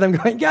don't hear them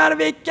going, gotta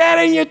be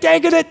kidding, you're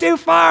taking it too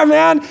far,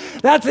 man.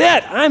 That's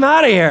it, I'm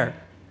out of here.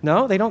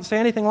 No, they don't say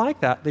anything like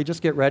that. They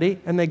just get ready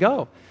and they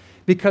go,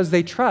 because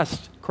they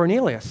trust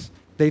Cornelius.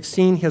 They've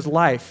seen his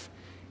life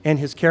and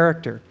his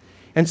character.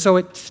 And so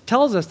it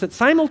tells us that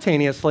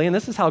simultaneously, and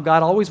this is how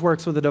God always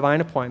works with a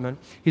divine appointment,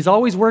 he's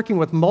always working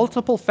with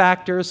multiple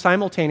factors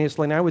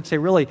simultaneously, and I would say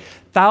really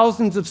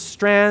thousands of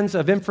strands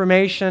of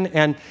information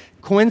and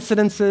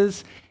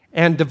coincidences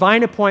and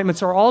divine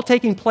appointments are all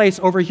taking place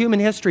over human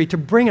history to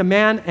bring a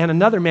man and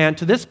another man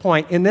to this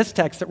point in this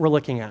text that we're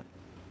looking at.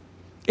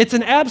 It's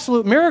an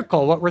absolute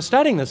miracle what we're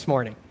studying this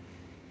morning.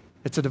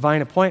 It's a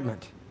divine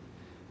appointment.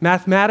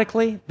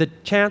 Mathematically, the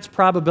chance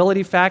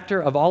probability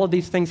factor of all of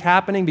these things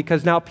happening,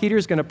 because now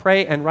Peter's going to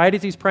pray, and right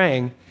as he's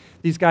praying,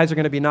 these guys are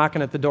going to be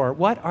knocking at the door.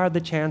 What are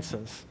the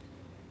chances?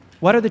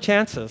 What are the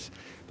chances?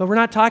 But we're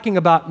not talking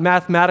about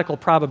mathematical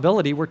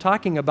probability. We're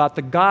talking about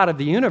the God of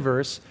the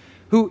universe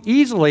who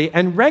easily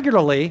and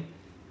regularly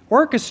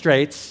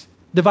orchestrates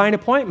divine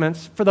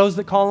appointments for those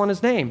that call on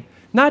his name.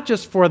 Not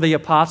just for the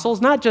apostles,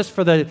 not just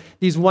for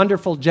these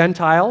wonderful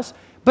Gentiles,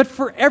 but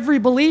for every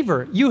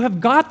believer. You have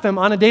got them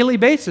on a daily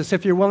basis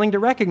if you're willing to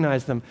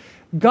recognize them.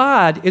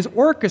 God is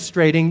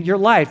orchestrating your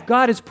life.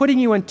 God is putting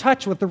you in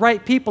touch with the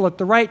right people at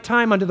the right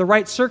time under the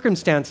right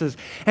circumstances.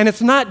 And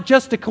it's not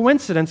just a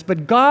coincidence,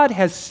 but God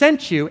has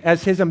sent you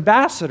as his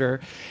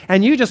ambassador,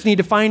 and you just need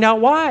to find out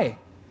why.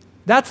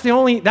 That's the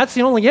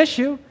only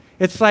issue.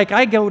 It's like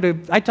I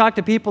talk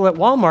to people at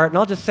Walmart, and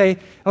I'll just say,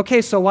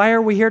 okay, so why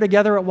are we here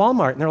together at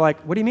Walmart? And they're like,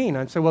 what do you mean?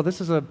 I say, well,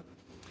 this isn't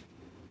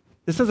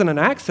an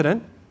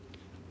accident.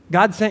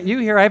 God sent you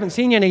here. I haven't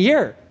seen you in a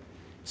year.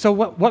 So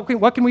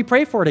what can we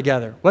pray for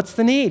together? What's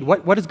the need?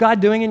 What is God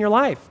doing in your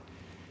life?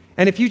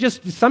 And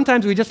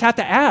sometimes we just have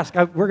to ask.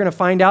 We're going to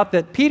find out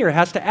that Peter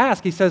has to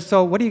ask. He says,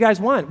 so what do you guys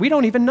want? We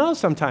don't even know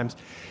sometimes.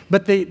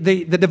 But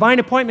the divine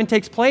appointment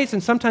takes place,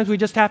 and sometimes we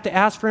just have to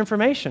ask for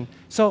information.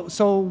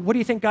 So what do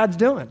you think God's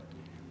doing?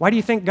 Why do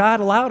you think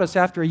God allowed us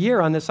after a year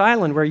on this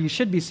island where you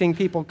should be seeing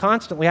people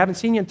constantly? I haven't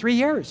seen you in 3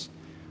 years.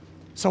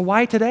 So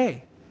why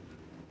today?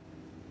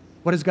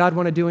 What does God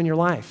want to do in your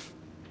life?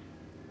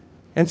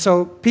 And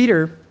so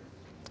Peter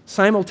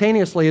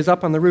simultaneously is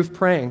up on the roof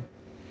praying,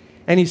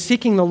 and he's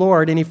seeking the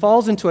Lord, and he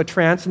falls into a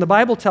trance, and the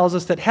Bible tells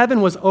us that heaven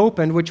was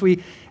opened, which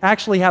we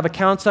actually have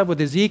accounts of with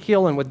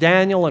Ezekiel and with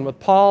Daniel and with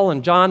Paul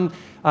and John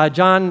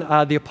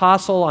the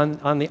apostle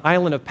on the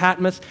island of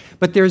Patmos.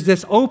 But there's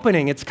this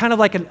opening. It's kind of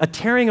like a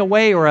tearing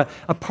away or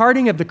a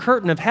parting of the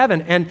curtain of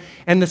heaven,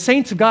 and the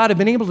saints of God have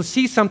been able to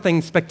see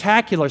something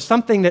spectacular,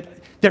 something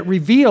that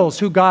reveals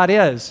who God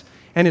is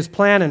and his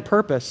plan and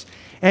purpose.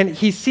 And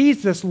he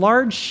sees this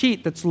large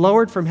sheet that's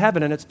lowered from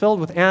heaven, and it's filled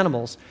with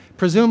animals,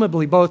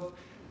 presumably both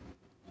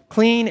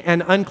clean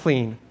and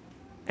unclean.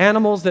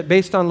 Animals that,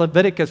 based on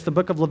Leviticus, the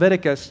book of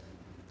Leviticus,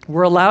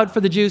 were allowed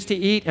for the Jews to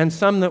eat, and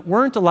some that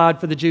weren't allowed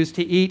for the Jews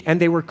to eat,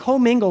 and they were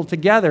commingled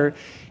together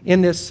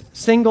in this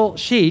single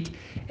sheet.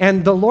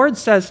 And the Lord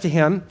says to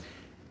him,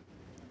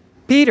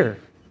 Peter,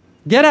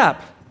 get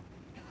up,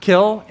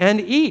 kill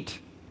and eat.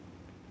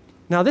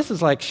 Now this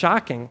is like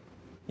shocking,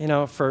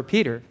 for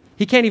Peter.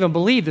 He can't even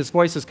believe this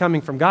voice is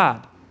coming from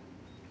God.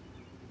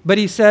 But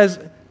he says,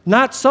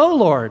 not so,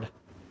 Lord.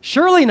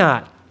 Surely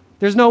not.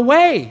 There's no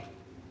way.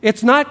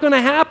 It's not going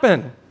to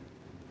happen.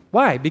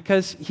 Why?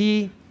 Because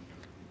he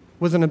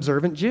was an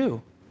observant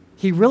Jew.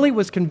 He really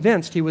was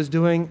convinced he was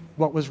doing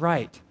what was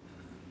right.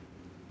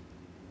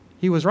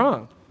 He was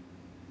wrong,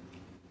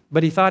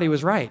 but he thought he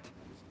was right.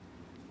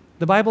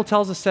 The Bible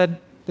tells us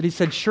that he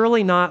said,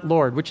 surely not,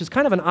 Lord, which is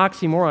kind of an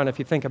oxymoron if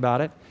you think about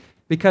it,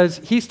 because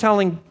he's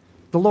telling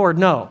the Lord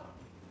no.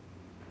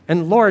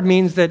 And Lord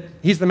means that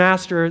he's the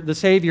master, the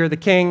savior, the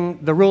king,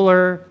 the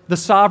ruler, the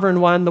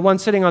sovereign one, the one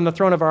sitting on the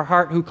throne of our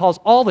heart who calls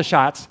all the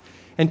shots.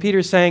 And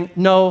Peter's saying,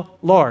 no,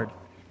 Lord.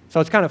 So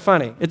it's kind of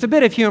funny. It's a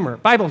bit of humor,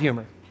 Bible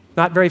humor.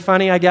 Not very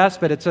funny, I guess,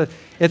 but it's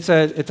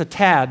a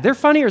tad. There are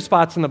funnier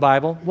spots in the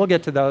Bible. We'll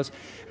get to those.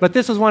 But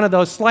this is one of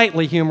those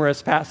slightly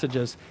humorous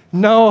passages.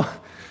 No,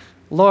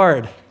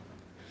 Lord.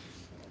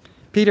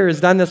 Peter has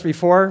done this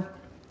before.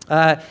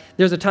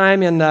 There's a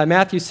time in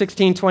Matthew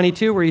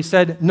 16:22 where he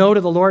said no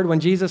to the Lord when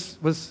Jesus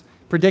was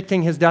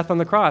predicting his death on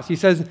the cross. He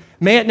says,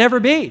 may it never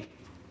be.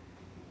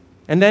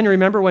 And then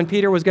remember when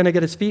Peter was going to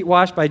get his feet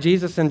washed by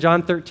Jesus in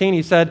John 13,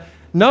 he said,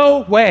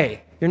 no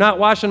way. You're not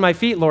washing my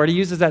feet, Lord. He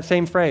uses that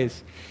same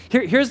phrase.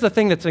 Here's the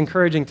thing that's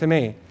encouraging to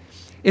me.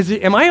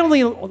 Am I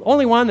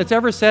only one that's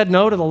ever said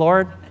no to the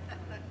Lord?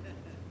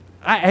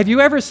 Have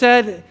you ever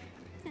said,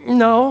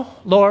 no,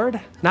 Lord,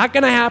 not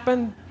going to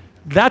happen?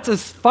 That's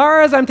as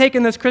far as I'm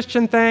taking this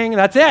Christian thing.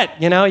 That's it.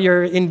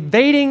 You're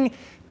invading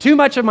too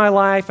much of my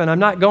life, and I'm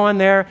not going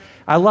there.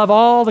 I love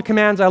all the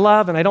commands I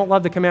love, and I don't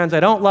love the commands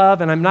I don't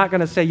love, and I'm not going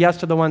to say yes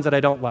to the ones that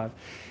I don't love.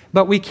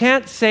 But we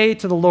can't say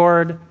to the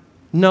Lord,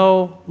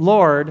 no,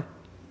 Lord,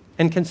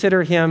 and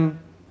consider him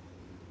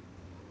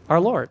our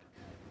Lord.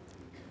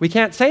 We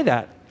can't say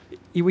that.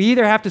 We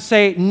either have to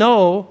say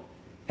no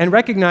and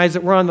recognize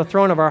that we're on the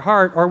throne of our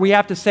heart, or we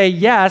have to say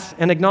yes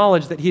and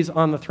acknowledge that he's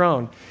on the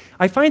throne.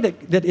 I find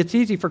that it's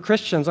easy for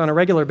Christians on a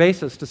regular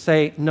basis to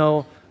say,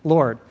 no,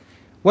 Lord.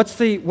 What's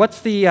the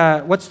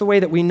way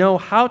that we know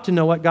how to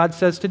know what God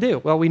says to do?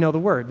 Well, we know the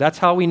Word. That's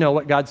how we know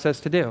what God says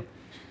to do.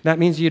 That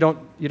means you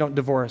don't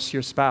divorce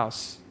your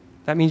spouse.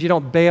 That means you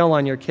don't bail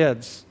on your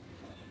kids.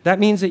 That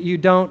means that you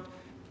don't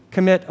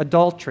commit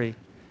adultery.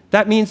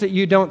 That means that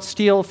you don't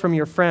steal from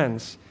your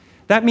friends.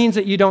 That means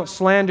that you don't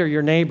slander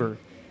your neighbor.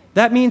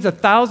 That means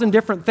 1,000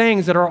 different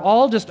things that are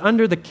all just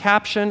under the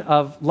caption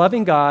of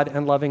loving God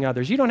and loving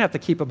others. You don't have to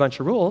keep a bunch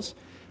of rules.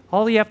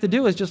 All you have to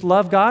do is just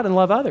love God and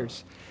love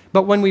others.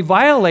 But when we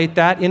violate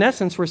that, in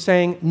essence, we're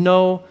saying,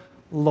 no,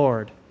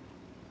 Lord.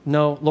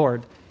 No,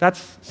 Lord.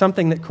 That's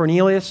something that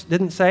Cornelius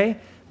didn't say,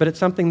 but it's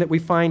something that we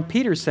find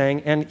Peter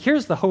saying. And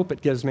here's the hope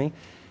it gives me.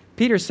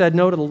 Peter said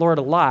no to the Lord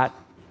a lot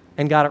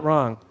and got it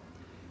wrong.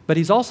 But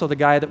he's also the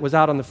guy that was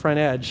out on the front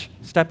edge,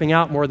 stepping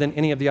out more than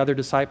any of the other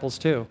disciples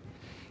too.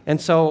 And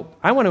so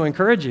I want to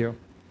encourage you,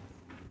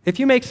 if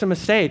you make some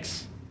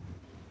mistakes,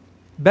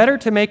 better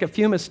to make a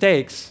few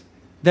mistakes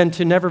than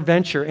to never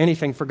venture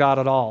anything for God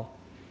at all.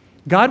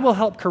 God will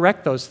help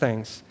correct those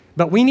things,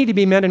 but we need to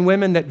be men and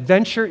women that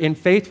venture in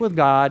faith with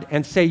God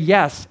and say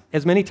yes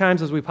as many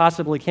times as we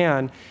possibly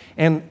can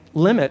and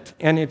limit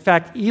and, in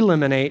fact,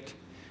 eliminate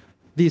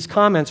these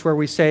comments where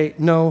we say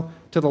no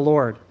to the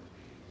Lord.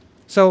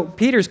 So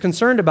Peter's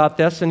concerned about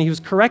this, and he was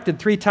corrected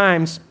 3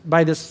 times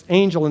by this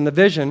angel in the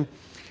vision.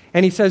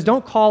 And he says,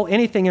 don't call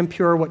anything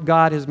impure what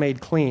God has made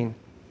clean.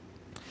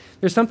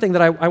 There's something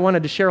that I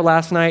wanted to share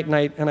last night,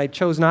 and I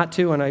chose not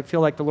to, and I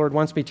feel like the Lord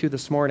wants me to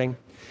this morning.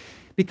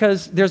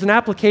 Because there's an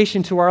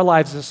application to our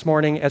lives this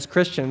morning as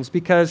Christians,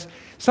 because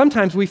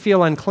sometimes we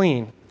feel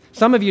unclean.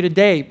 Some of you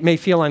today may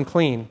feel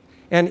unclean,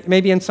 and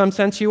maybe in some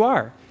sense you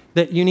are,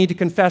 that you need to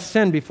confess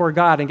sin before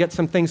God and get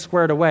some things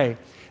squared away.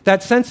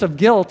 That sense of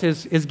guilt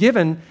is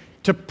given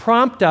to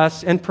prompt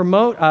us and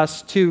promote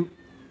us to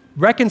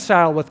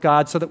reconcile with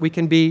God so that we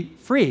can be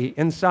free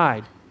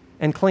inside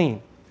and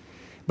clean.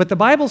 But the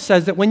Bible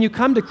says that when you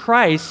come to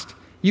Christ,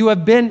 you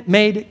have been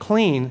made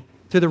clean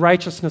through the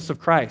righteousness of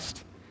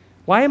Christ.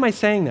 Why am I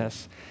saying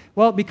this?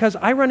 Well, because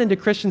I run into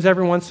Christians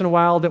every once in a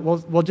while that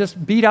will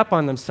just beat up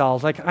on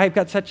themselves. Like, I've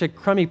got such a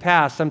crummy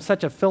past. I'm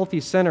such a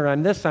filthy sinner.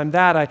 I'm this, I'm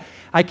that.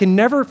 I can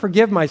never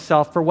forgive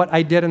myself for what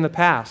I did in the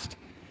past.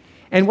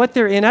 And what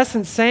they're in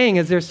essence saying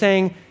is they're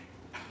saying,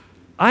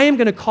 I am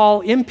going to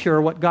call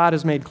impure what God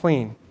has made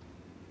clean.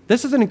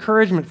 This is an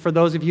encouragement for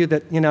those of you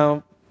that,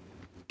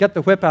 get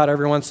the whip out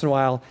every once in a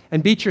while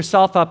and beat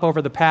yourself up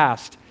over the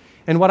past.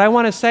 And what I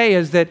want to say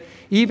is that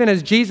even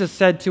as Jesus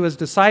said to his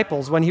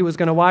disciples when he was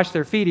going to wash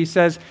their feet, he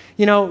says,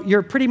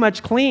 you're pretty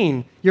much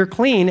clean. You're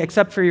clean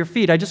except for your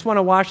feet. I just want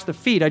to wash the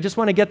feet. I just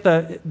want to get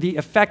the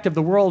effect of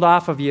the world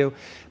off of you.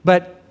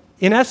 But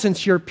in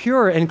essence, you're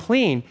pure and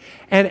clean.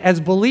 And as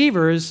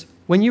believers,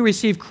 when you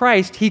receive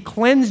Christ, he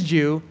cleansed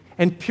you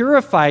and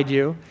purified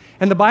you.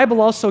 And the Bible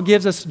also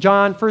gives us 1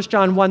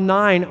 John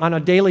 1:9 on a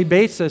daily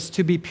basis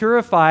to be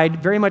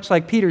purified, very much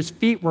like Peter's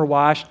feet were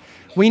washed.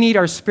 We need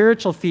our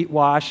spiritual feet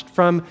washed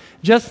from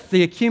just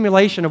the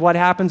accumulation of what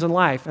happens in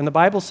life. And the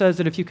Bible says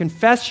that if you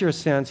confess your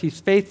sins, he's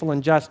faithful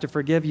and just to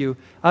forgive you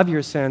of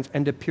your sins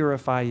and to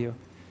purify you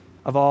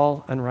of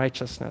all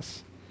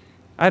unrighteousness.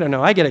 I don't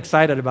know, I get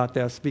excited about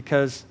this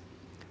because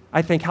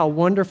I think how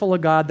wonderful a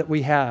God that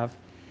we have,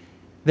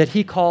 that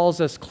he calls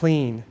us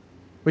clean.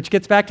 Which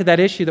gets back to that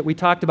issue that we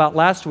talked about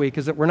last week,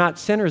 is that we're not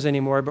sinners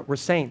anymore, but we're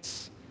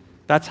saints.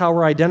 That's how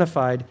we're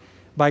identified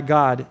by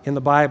God in the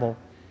Bible.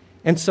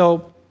 And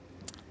so,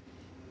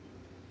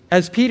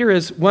 as Peter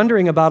is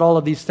wondering about all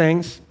of these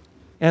things,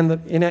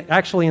 and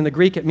actually in the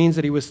Greek it means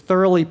that he was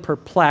thoroughly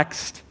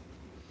perplexed,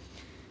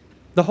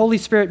 the Holy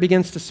Spirit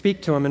begins to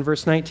speak to him in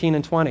verse 19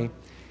 and 20.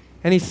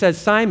 And he says,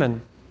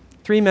 Simon,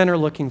 3 men are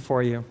looking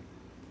for you.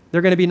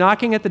 They're going to be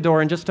knocking at the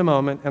door in just a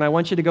moment, and I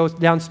want you to go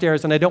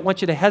downstairs, and I don't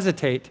want you to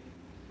hesitate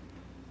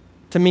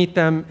to meet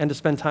them and to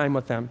spend time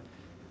with them.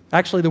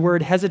 Actually, the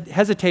word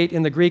hesitate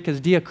in the Greek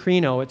is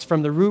diakrino. It's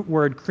from the root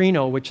word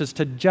krino, which is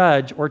to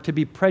judge or to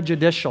be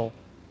prejudicial.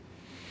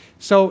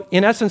 So,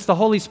 in essence, the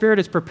Holy Spirit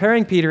is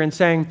preparing Peter and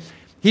saying,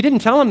 he didn't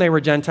tell them they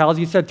were Gentiles.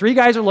 He said, 3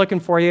 guys are looking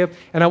for you,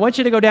 and I want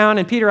you to go down,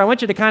 and Peter, I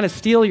want you to kind of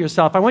steel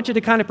yourself. I want you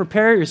to kind of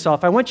prepare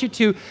yourself. I want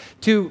you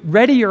to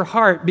ready your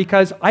heart,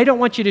 because I don't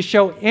want you to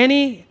show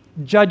any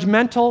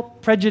judgmental,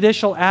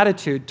 prejudicial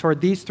attitude toward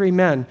these 3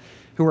 men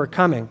who are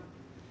coming.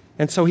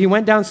 And so he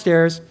went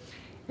downstairs,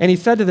 And he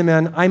said to the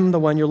men, I'm the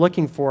one you're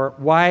looking for.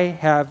 Why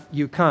have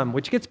you come?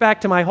 Which gets back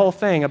to my whole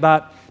thing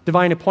about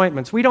divine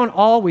appointments. We don't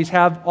always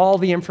have all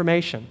the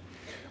information.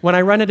 When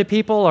I run into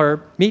people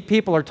or meet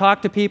people or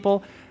talk to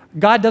people,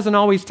 God doesn't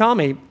always tell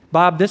me,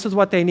 Bob, this is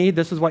what they need,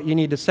 this is what you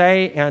need to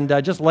say, and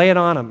just lay it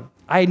on them.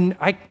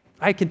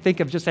 I can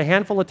think of just a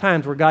handful of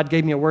times where God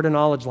gave me a word of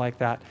knowledge like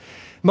that.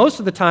 Most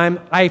of the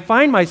time, I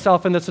find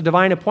myself in this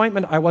divine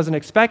appointment I wasn't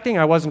expecting,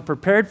 I wasn't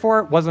prepared for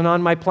it, wasn't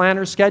on my plan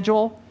or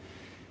schedule.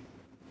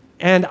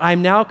 And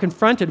I'm now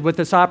confronted with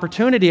this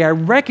opportunity. I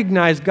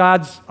recognize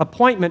God's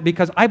appointment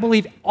because I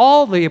believe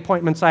all the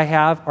appointments I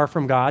have are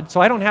from God.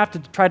 So I don't have to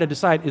try to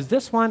decide, is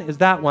this one, is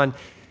that one?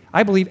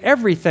 I believe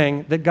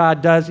everything that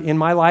God does in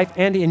my life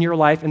and in your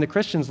life, in the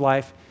Christian's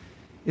life,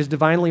 is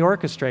divinely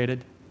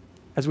orchestrated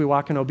as we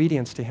walk in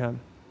obedience to Him.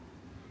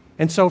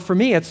 And so for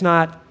me, it's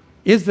not,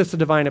 is this a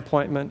divine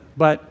appointment,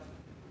 but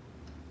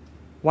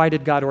why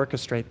did God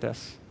orchestrate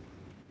this?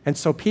 And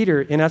so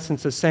Peter, in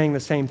essence, is saying the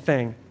same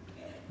thing.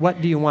 What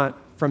do you want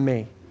from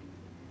me?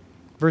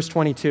 Verse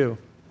 22,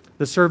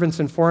 the servants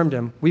informed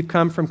him, we've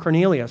come from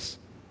Cornelius.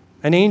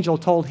 An angel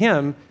told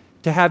him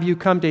to have you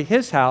come to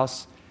his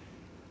house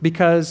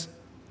because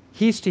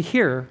he's to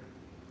hear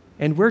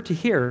and we're to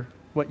hear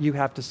what you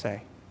have to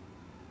say.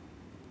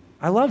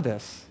 I love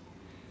this.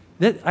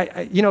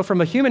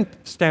 From a human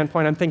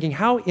standpoint, I'm thinking,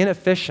 how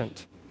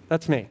inefficient.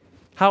 That's me.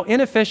 How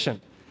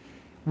inefficient.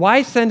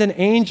 Why send an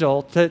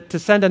angel to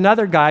send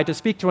another guy, to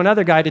speak to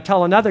another guy, to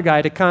tell another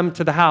guy to come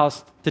to the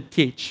house to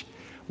teach?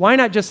 Why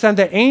not just send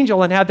the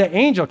angel and have the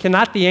angel?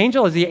 Cannot the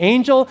angel? Is the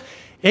angel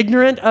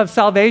ignorant of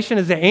salvation?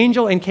 Is the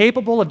angel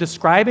incapable of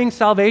describing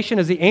salvation?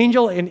 Is the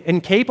angel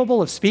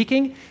incapable of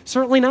speaking?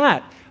 Certainly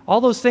not. All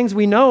those things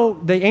we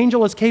know the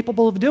angel is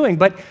capable of doing,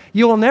 but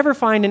you will never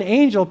find an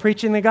angel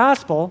preaching the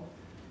gospel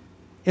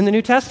in the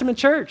New Testament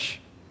church.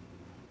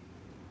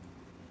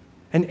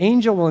 An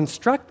angel will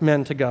instruct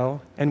men to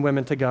go and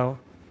women to go,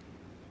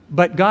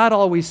 but God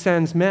always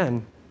sends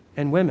men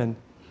and women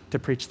to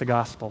preach the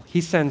gospel.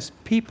 He sends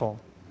people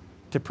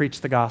to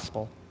preach the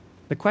gospel.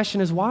 The question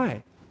is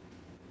why?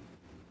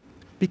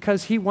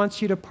 Because He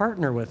wants you to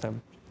partner with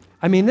Him.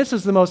 I mean, this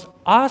is the most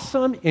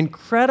awesome,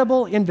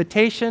 incredible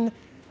invitation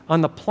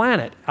on the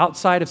planet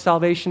outside of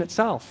salvation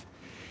itself,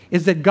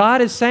 is that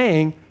God is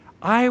saying,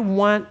 I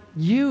want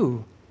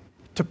you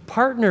to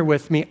partner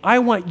with me. I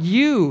want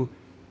you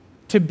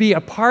to be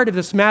a part of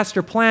this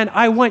master plan.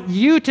 I want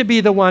you to be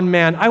the one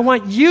man. I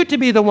want you to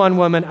be the one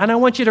woman. And I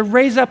want you to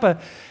raise up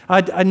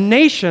a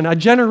nation, a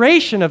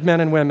generation of men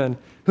and women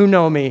who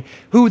know me,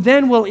 who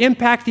then will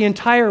impact the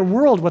entire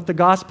world with the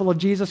gospel of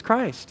Jesus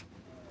Christ.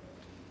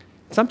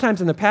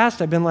 Sometimes in the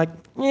past, I've been like,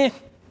 I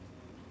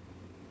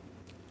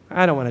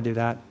don't want to do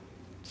that.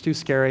 It's too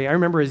scary. I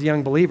remember as a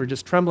young believer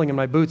just trembling in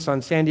my boots on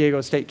San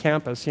Diego State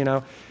campus,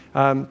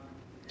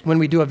 when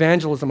we do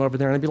evangelism over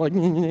there, and I'd be like,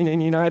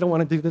 I don't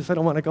want to do this, I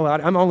don't want to go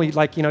out. I'm only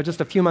like,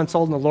 just a few months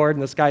old in the Lord,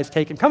 and this guy's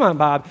taken, come on,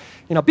 Bob,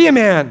 be a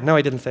man. No,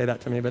 he didn't say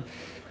that to me, but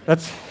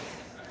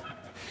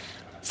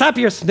stop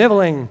your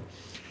sniveling.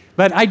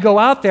 But I'd go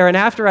out there, and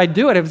after I'd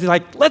do it, it was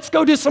like, let's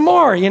go do some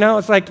more,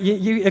 It's like,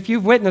 if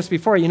you've witnessed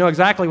before, you know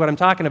exactly what I'm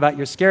talking about.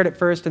 You're scared at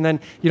first, and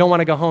then you don't want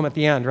to go home at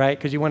the end, right?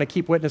 Because you want to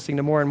keep witnessing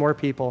to more and more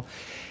people.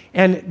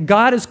 And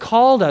God has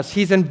called us.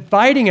 He's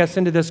inviting us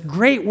into this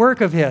great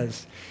work of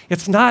His.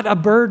 It's not a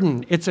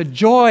burden. It's a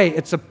joy.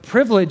 It's a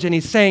privilege. And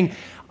He's saying,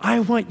 I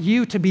want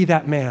you to be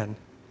that man.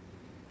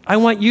 I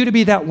want you to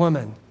be that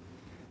woman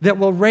that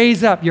will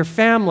raise up your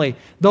family,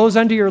 those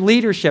under your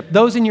leadership,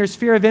 those in your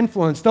sphere of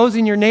influence, those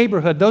in your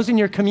neighborhood, those in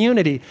your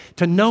community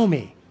to know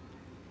me.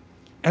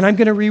 And I'm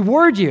going to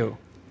reward you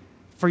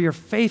for your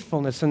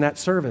faithfulness in that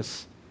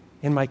service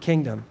in my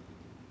kingdom.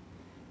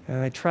 And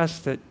I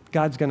trust that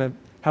God's going to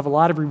have a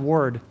lot of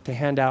reward to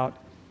hand out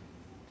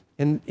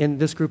in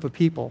this group of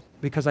people,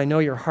 because I know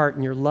your heart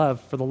and your love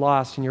for the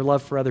lost and your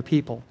love for other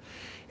people.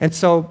 And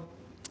so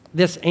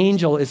this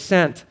angel is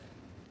sent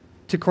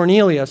to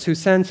Cornelius, who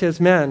sends his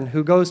men,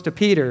 who goes to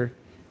Peter,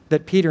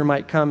 that Peter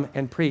might come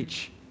and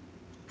preach.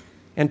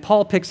 And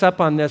Paul picks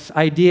up on this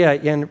idea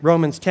in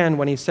Romans 10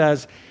 when he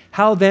says,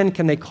 how then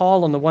can they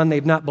call on the one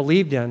they've not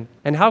believed in?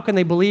 And how can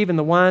they believe in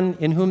the one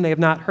in whom they have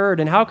not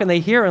heard? And how can they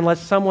hear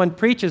unless someone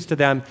preaches to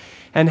them?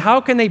 And how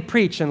can they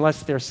preach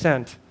unless they're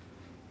sent?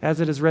 As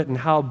it is written,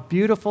 how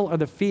beautiful are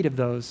the feet of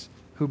those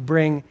who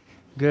bring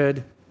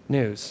good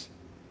news.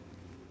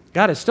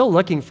 God is still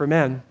looking for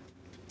men.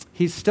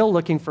 He's still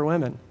looking for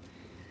women.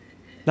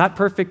 Not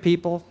perfect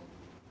people,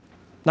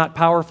 not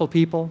powerful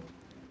people,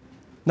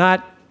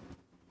 not,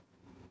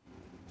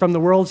 from the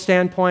world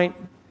standpoint,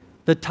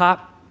 the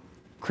top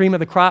cream of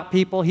the crop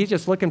people. He's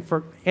just looking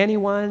for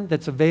anyone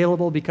that's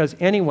available, because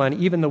anyone,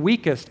 even the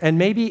weakest, and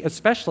maybe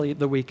especially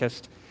the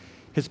weakest,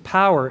 His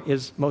power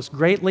is most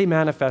greatly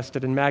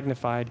manifested and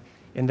magnified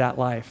in that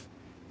life.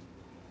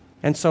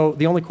 And so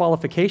the only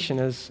qualification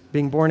is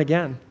being born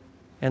again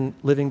and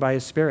living by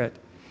His Spirit.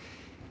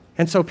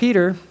 And so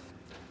Peter,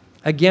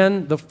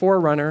 again, the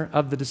forerunner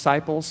of the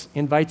disciples,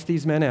 invites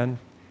these men in,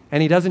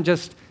 and he doesn't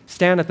just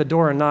stand at the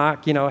door and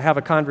knock, have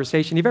a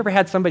conversation. You've ever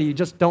had somebody you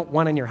just don't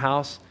want in your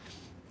house?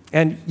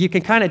 And you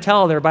can kind of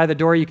tell they're by the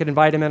door, you can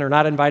invite them in or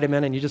not invite them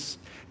in, and you just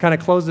kind of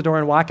close the door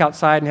and walk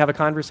outside and have a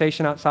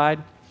conversation outside.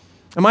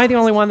 Am I the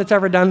only one that's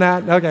ever done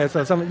that? Okay,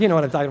 so you know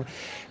what I'm talking about.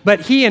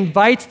 But he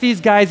invites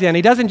these guys in.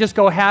 He doesn't just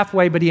go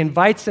halfway, but he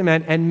invites them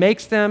in and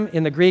makes them,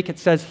 in the Greek, it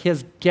says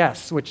his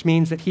guests, which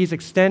means that he's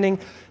extending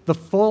the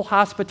full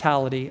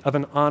hospitality of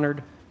an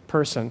honored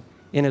person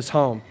in his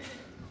home.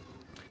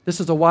 This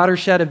is a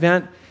watershed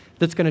event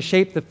that's going to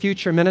shape the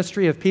future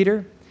ministry of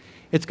Peter.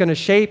 It's going to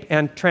shape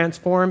and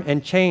transform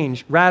and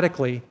change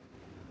radically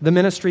the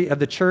ministry of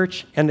the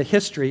church and the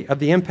history of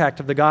the impact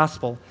of the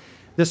gospel.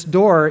 This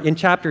door in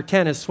chapter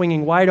 10 is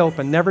swinging wide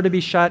open, never to be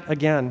shut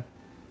again.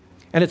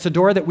 And it's a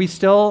door that we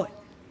still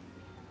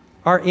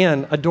are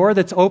in, a door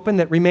that's open,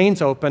 that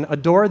remains open, a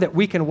door that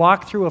we can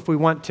walk through if we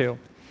want to.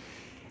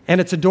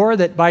 And it's a door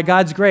that, by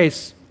God's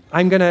grace,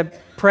 I'm going to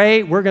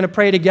pray, we're going to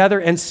pray together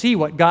and see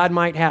what God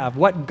might have,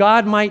 what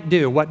God might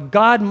do, what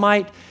God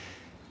might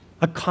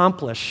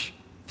accomplish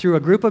through a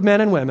group of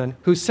men and women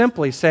who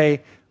simply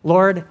say,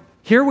 Lord,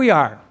 here we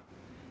are.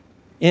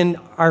 In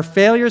our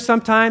failures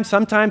sometimes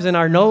in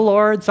our no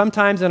Lord,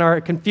 sometimes in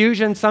our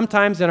confusion,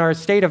 sometimes in our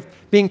state of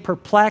being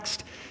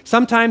perplexed,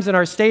 sometimes in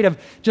our state of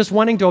just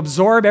wanting to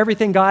absorb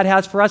everything God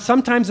has for us,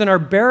 sometimes in our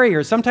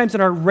barriers, sometimes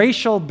in our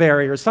racial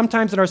barriers,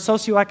 sometimes in our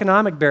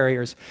socioeconomic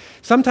barriers,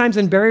 sometimes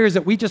in barriers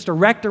that we just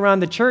erect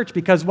around the church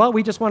because, well,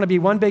 we just want to be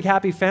one big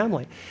happy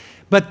family.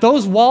 But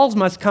those walls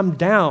must come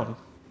down.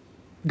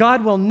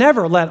 God will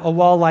never let a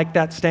wall like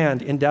that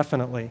stand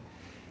indefinitely.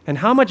 And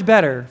how much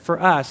better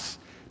for us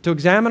to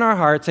examine our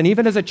hearts, and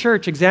even as a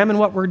church, examine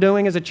what we're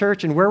doing as a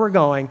church and where we're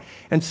going,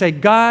 and say,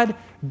 God,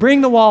 bring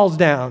the walls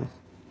down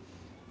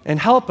and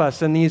help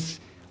us in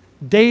these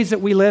days that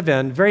we live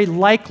in, very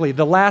likely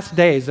the last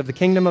days of the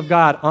kingdom of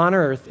God on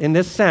earth, in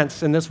this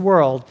sense, in this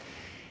world.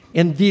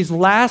 In these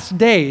last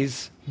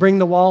days, bring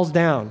the walls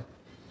down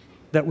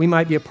that we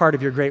might be a part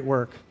of your great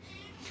work.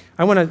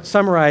 I want to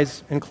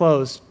summarize and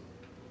close.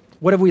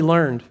 What have we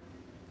learned?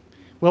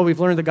 Well, we've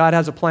learned that God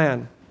has a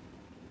plan.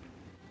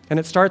 And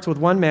it starts with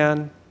one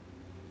man,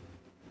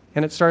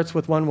 and it starts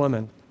with one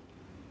woman.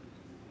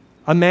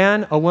 A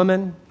man, a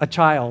woman, a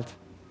child.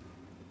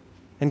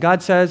 And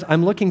God says,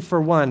 I'm looking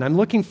for one. I'm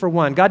looking for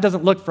one. God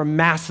doesn't look for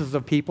masses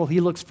of people. He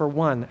looks for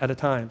one at a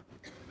time.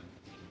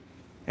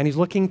 And he's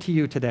looking to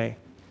you today.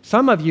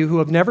 Some of you who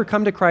have never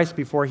come to Christ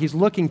before, he's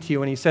looking to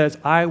you and he says,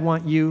 I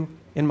want you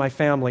in my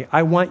family.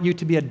 I want you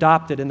to be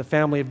adopted in the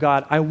family of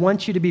God. I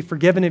want you to be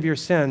forgiven of your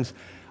sins.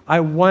 I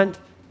want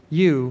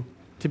you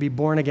to be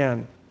born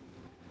again.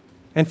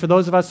 And for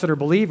those of us that are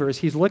believers,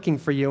 he's looking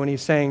for you and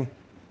he's saying,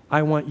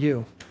 I want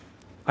you.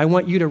 I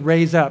want you to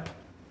raise up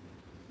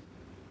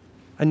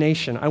a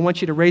nation. I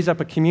want you to raise up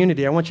a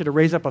community. I want you to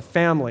raise up a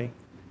family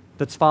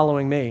that's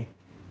following me,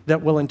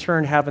 that will in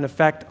turn have an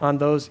effect on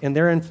those in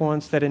their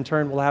influence, that in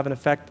turn will have an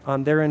effect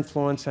on their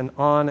influence, and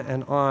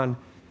on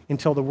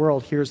until the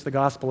world hears the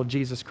gospel of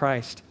Jesus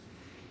Christ.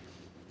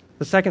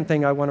 The second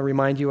thing I want to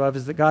remind you of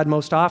is that God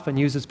most often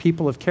uses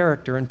people of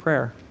character in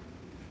prayer.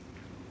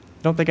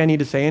 I don't think I need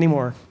to say any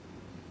more.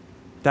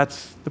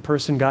 That's the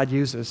person God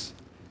uses.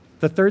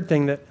 The third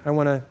thing that I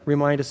want to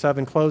remind us of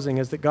in closing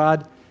is that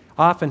God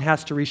often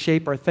has to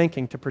reshape our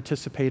thinking to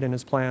participate in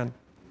his plan.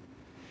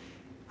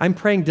 I'm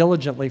praying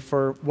diligently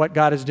for what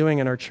God is doing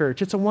in our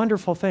church. It's a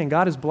wonderful thing.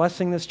 God is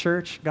blessing this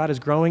church. God is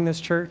growing this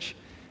church.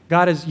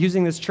 God is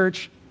using this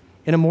church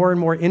in a more and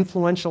more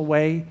influential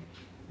way.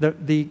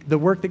 The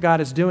work that God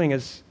is doing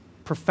is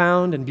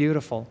profound and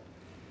beautiful.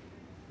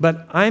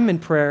 But I'm in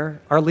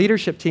prayer, our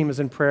leadership team is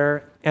in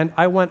prayer, and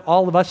I want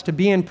all of us to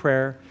be in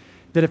prayer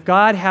that if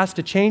God has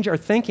to change our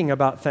thinking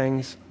about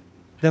things,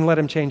 then let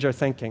him change our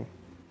thinking.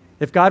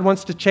 If God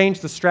wants to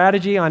change the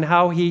strategy on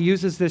how he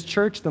uses this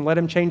church, then let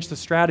him change the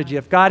strategy.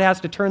 If God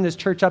has to turn this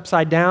church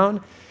upside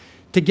down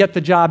to get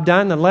the job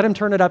done, then let him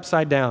turn it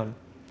upside down.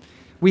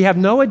 We have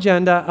no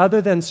agenda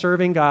other than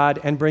serving God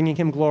and bringing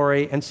him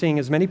glory and seeing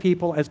as many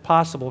people as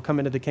possible come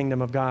into the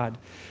kingdom of God.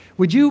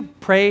 Would you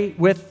pray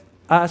with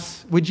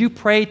us? Would you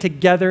pray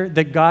together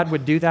that God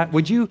would do that?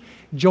 Would you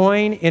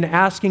join in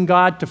asking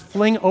God to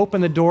fling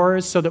open the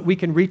doors so that we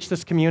can reach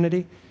this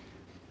community?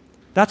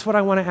 That's what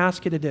I want to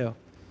ask you to do.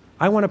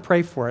 I want to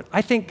pray for it.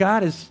 I think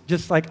God is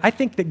I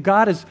think that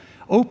God has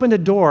opened a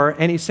door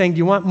and he's saying, do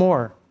you want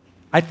more?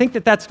 I think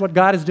that that's what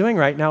God is doing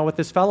right now with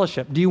this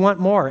fellowship. Do you want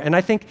more? And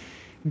I think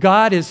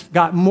God has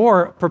got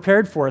more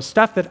prepared for us,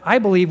 stuff that I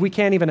believe we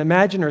can't even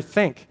imagine or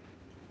think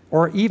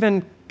or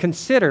even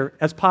consider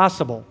as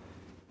possible.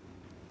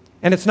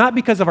 And it's not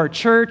because of our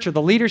church or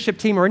the leadership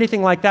team or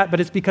anything like that, but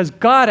it's because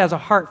God has a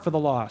heart for the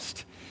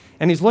lost.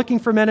 And he's looking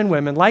for men and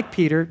women like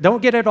Peter,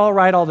 don't get it all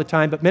right all the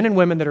time, but men and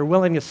women that are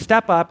willing to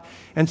step up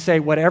and say,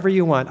 whatever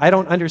you want. I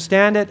don't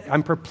understand it.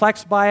 I'm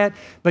perplexed by it.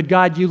 But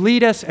God, you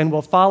lead us and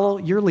we'll follow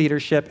your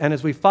leadership. And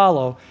as we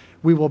follow,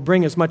 we will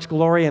bring as much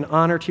glory and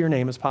honor to your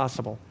name as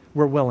possible.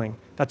 We're willing.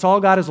 That's all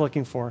God is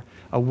looking for,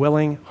 a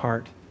willing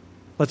heart.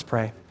 Let's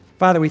pray.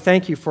 Father, we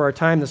thank you for our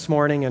time this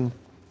morning. And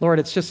Lord,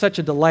 it's just such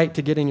a delight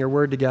to get in your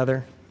word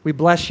together. We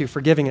bless you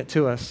for giving it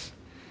to us.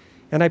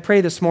 And I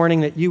pray this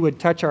morning that you would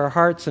touch our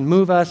hearts and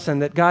move us,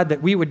 and that, God,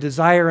 that we would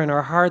desire in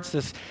our hearts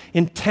this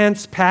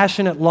intense,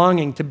 passionate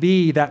longing to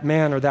be that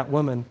man or that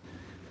woman.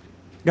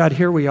 God,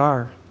 here we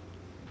are.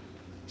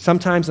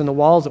 Sometimes in the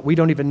walls that we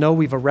don't even know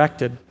we've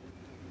erected.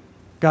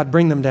 God,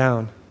 bring them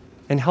down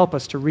and help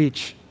us to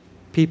reach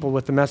people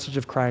with the message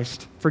of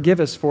Christ.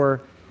 Forgive us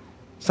for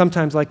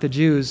sometimes, like the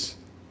Jews,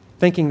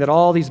 thinking that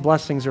all these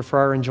blessings are for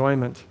our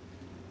enjoyment,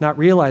 not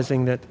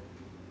realizing that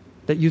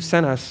you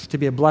sent us to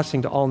be a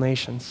blessing to all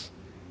nations.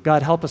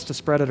 God, help us to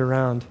spread it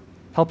around.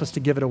 Help us to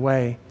give it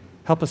away.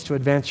 Help us to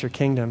advance your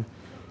kingdom.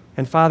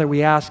 And Father,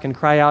 we ask and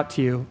cry out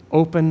to you,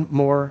 open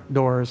more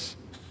doors.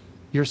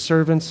 Your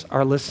servants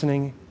are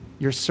listening.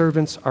 Your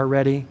servants are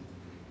ready.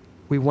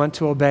 We want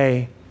to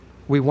obey.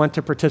 We want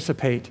to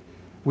participate.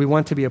 We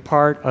want to be a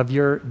part of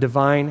your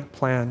divine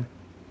plan.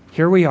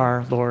 Here we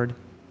are, Lord.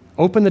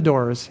 Open the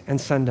doors and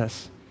send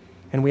us.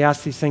 And we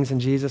ask these things in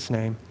Jesus'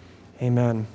 name. Amen.